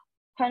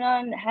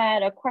 Hanan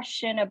had a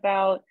question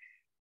about,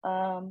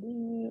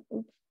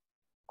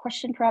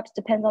 question perhaps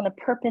depends on the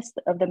purpose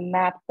of the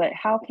map, but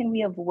how can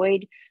we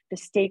avoid the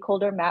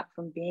stakeholder map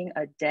from being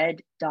a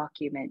dead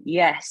document?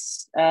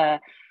 Yes,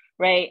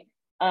 right.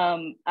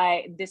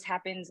 This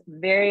happens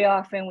very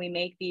often. We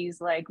make these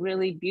like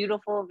really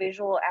beautiful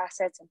visual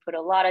assets and put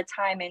a lot of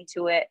time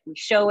into it. We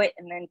show it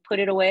and then put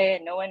it away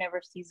and no one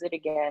ever sees it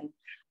again.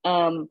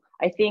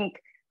 I think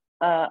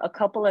a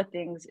couple of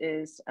things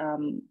is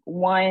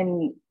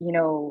one, you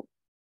know,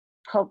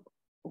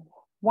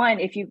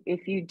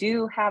 if you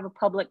do have a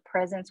public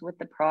presence with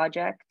the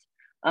project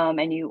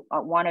and you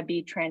want to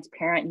be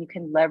transparent, you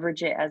can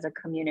leverage it as a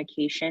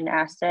communication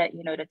asset,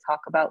 you know, to talk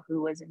about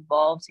who was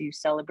involved. So you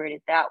celebrate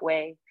it that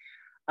way.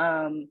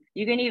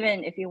 You can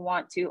even, if you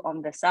want to,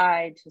 on the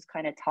side, just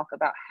kind of talk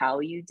about how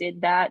you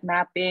did that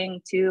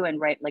mapping too, and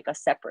write like a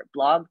separate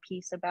blog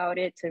piece about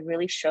it to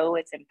really show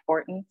its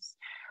importance.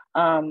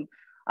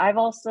 I've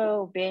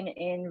also been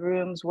in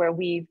rooms where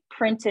we've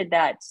printed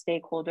that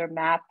stakeholder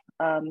map,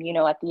 you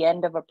know, at the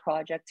end of a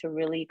project to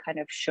really kind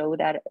of show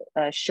that,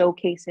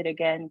 showcase it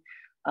again,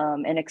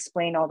 and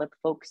explain all the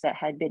folks that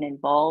had been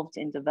involved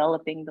in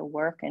developing the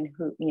work and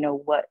who, you know,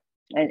 what,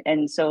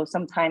 and so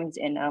sometimes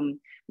in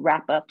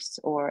wrap-ups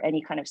or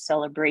any kind of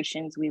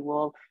celebrations, we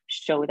will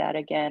show that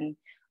again.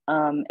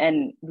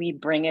 And we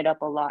bring it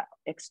up a lot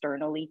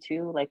externally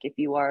too, like if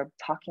you are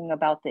talking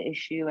about the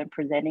issue and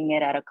presenting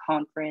it at a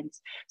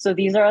conference. So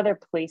these are other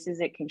places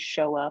it can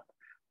show up.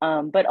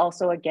 But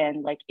also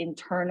again, like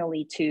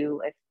internally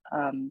too, if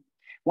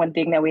one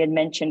thing that we had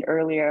mentioned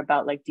earlier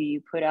about like, do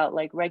you put out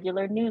like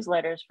regular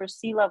newsletters for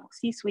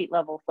C-suite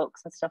level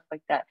folks and stuff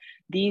like that?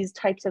 These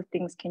types of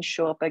things can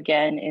show up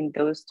again in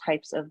those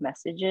types of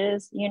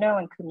messages, you know,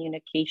 and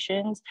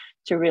communications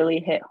to really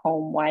hit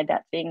home why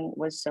that thing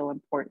was so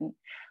important.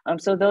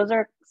 So those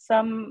are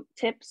some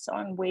tips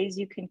on ways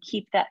you can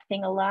keep that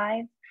thing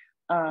alive.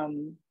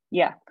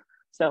 Yeah,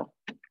 so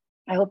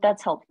I hope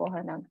that's helpful,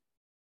 Hanan.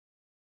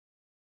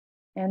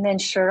 And then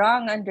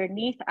Sharang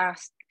underneath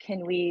asked,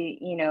 can we,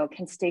 you know,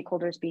 can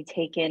stakeholders be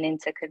taken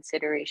into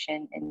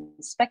consideration in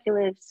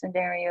speculative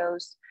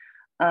scenarios?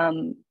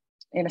 In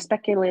a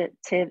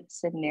speculative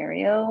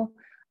scenario,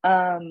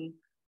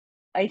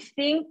 I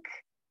think,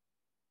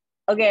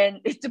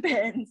 again, it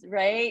depends,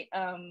 right?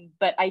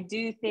 But I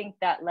do think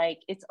that like,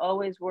 it's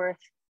always worth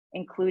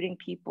including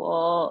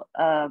people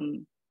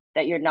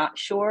that you're not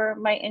sure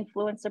might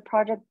influence the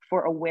project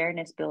for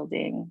awareness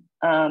building.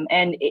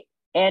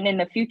 And in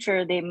the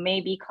future, they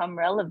may become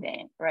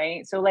relevant,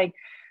 right? So like,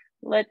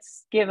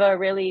 let's give a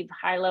really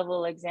high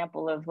level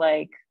example of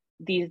like,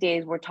 these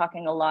days we're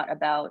talking a lot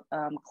about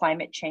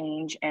climate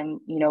change and,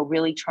 you know,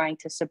 really trying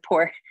to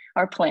support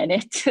our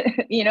planet,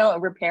 you know,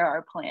 repair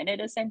our planet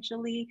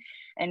essentially.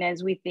 And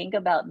as we think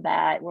about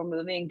that, we're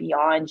moving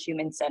beyond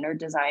human-centered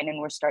design and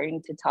we're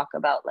starting to talk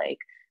about like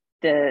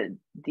the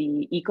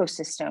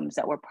ecosystems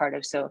that we're part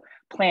of. So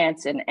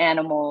plants and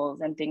animals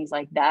and things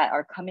like that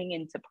are coming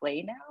into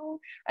play now.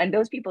 And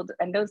those people,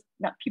 and those,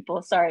 not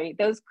people, sorry,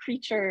 those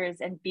creatures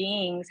and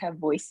beings have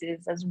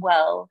voices as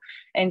well.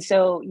 And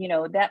so, you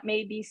know, that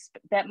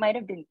might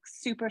have been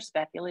super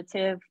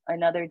speculative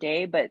another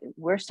day, but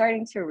we're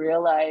starting to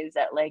realize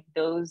that like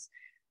those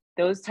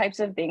types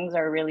of things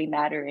are really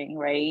mattering,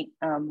 right?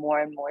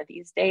 More and more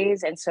these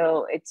days. And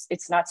so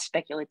it's not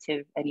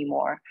speculative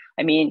anymore.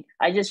 I mean,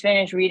 I just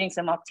finished reading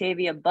some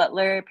Octavia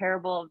Butler,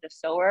 Parable of the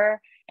Sower,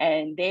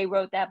 and they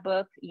wrote that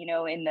book, you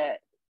know, in the,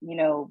 you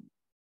know,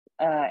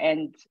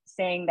 and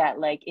saying that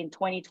like in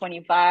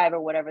 2025 or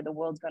whatever, the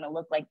world's going to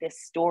look like this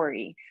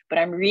story. But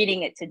I'm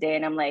reading it today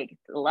and I'm like,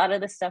 a lot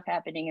of the stuff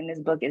happening in this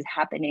book is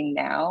happening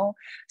now.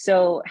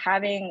 So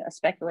having a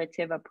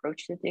speculative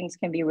approach to things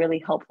can be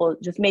really helpful,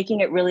 just making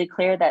it really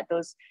clear that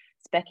those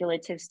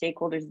speculative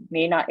stakeholders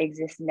may not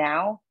exist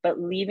now, but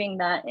leaving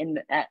that in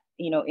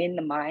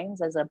the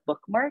minds as a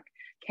bookmark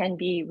can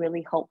be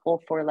really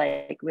helpful for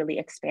like really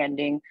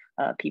expanding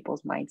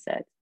people's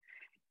mindsets.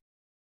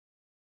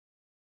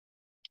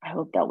 I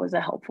hope that was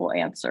a helpful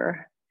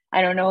answer.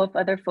 I don't know if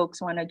other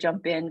folks want to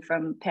jump in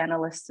from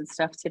panelists and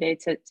stuff today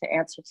to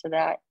answer to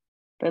that,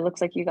 but it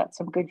looks like you got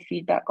some good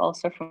feedback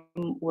also from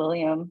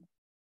William.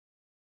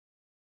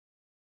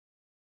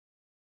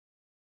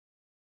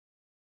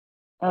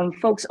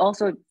 Folks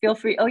also feel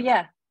free. Oh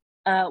yeah,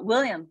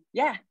 William,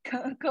 yeah,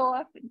 go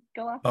off.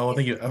 Oh,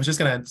 thank you. I was just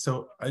gonna add,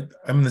 so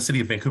I'm in the city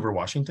of Vancouver,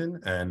 Washington,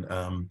 and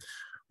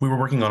we were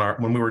working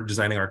on when we were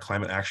designing our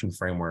climate action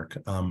framework,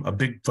 a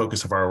big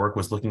focus of our work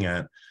was looking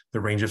at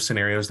the range of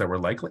scenarios that were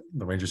likely,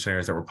 the range of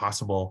scenarios that were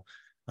possible,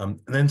 and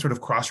then sort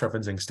of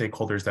cross-referencing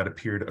stakeholders that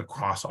appeared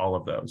across all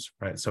of those,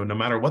 right? So no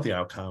matter what the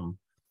outcome,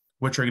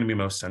 which are gonna be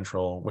most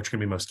central, which are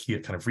gonna be most key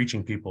at kind of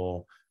reaching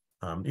people,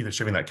 either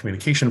serving that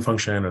communication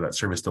function or that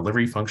service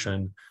delivery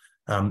function.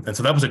 And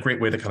so that was a great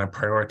way to kind of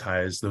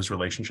prioritize those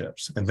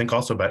relationships and think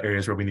also about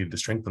areas where we needed to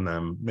strengthen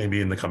them,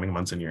 maybe in the coming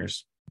months and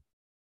years.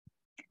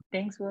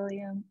 Thanks,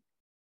 William.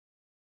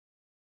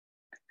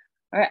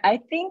 All right, I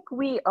think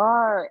we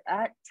are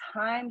at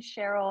time,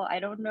 Cheryl. I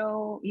don't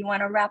know, you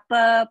want to wrap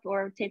up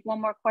or take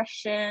one more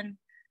question?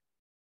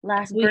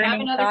 Last we burning have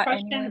another thought,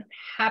 question. anyone?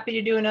 Happy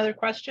to do another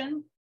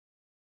question.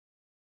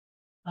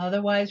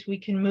 Otherwise, we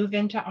can move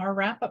into our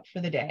wrap up for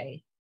the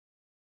day.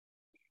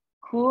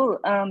 Cool.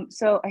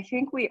 So I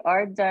think we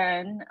are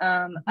done.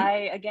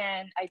 I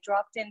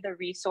dropped in the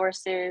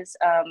resources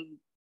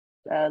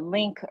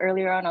link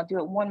earlier on. I'll do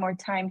it one more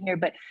time here,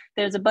 but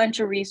there's a bunch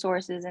of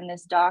resources in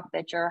this doc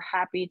that you're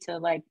happy to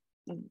like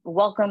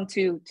welcome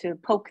to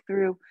poke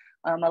through.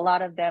 A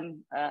lot of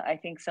them I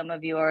think some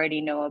of you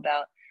already know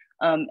about.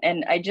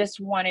 And I just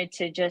wanted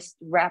to just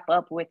wrap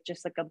up with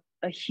just like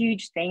a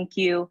huge thank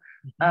you.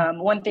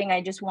 One thing I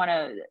just want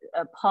to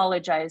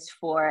apologize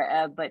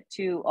for, but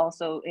two,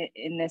 also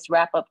in this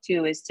wrap up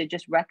too, is to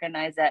just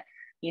recognize that,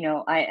 you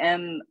know, I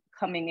am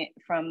coming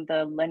from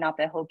the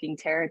Lenape-Hoking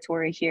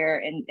territory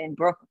here in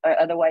Brooklyn,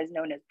 otherwise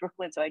known as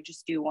Brooklyn. So I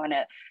just do want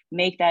to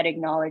make that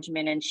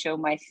acknowledgement and show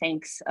my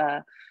thanks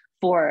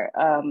for,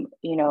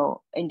 you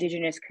know,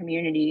 Indigenous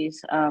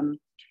communities.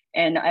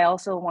 And I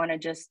also want to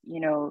just,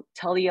 you know,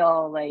 tell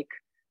y'all, like,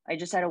 I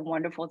just had a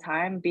wonderful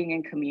time being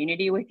in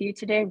community with you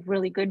today.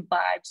 Really good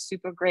vibes,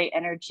 super great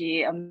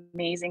energy,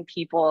 amazing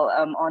people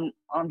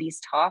on these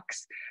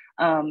talks.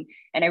 And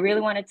I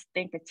really wanted to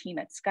thank the team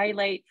at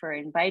Skylight for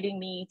inviting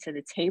me to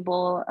the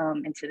table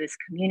and to this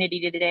community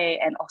today.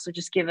 And also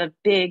just give a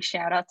big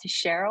shout out to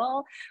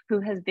Cheryl, who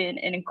has been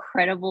an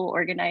incredible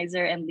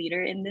organizer and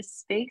leader in this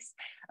space.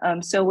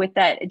 So with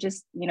that,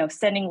 just, you know,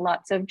 sending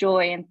lots of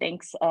joy and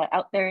thanks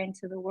out there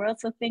into the world.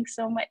 So thanks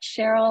so much,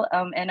 Cheryl.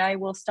 And I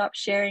will stop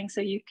sharing so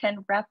you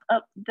can wrap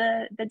up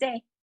the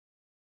day.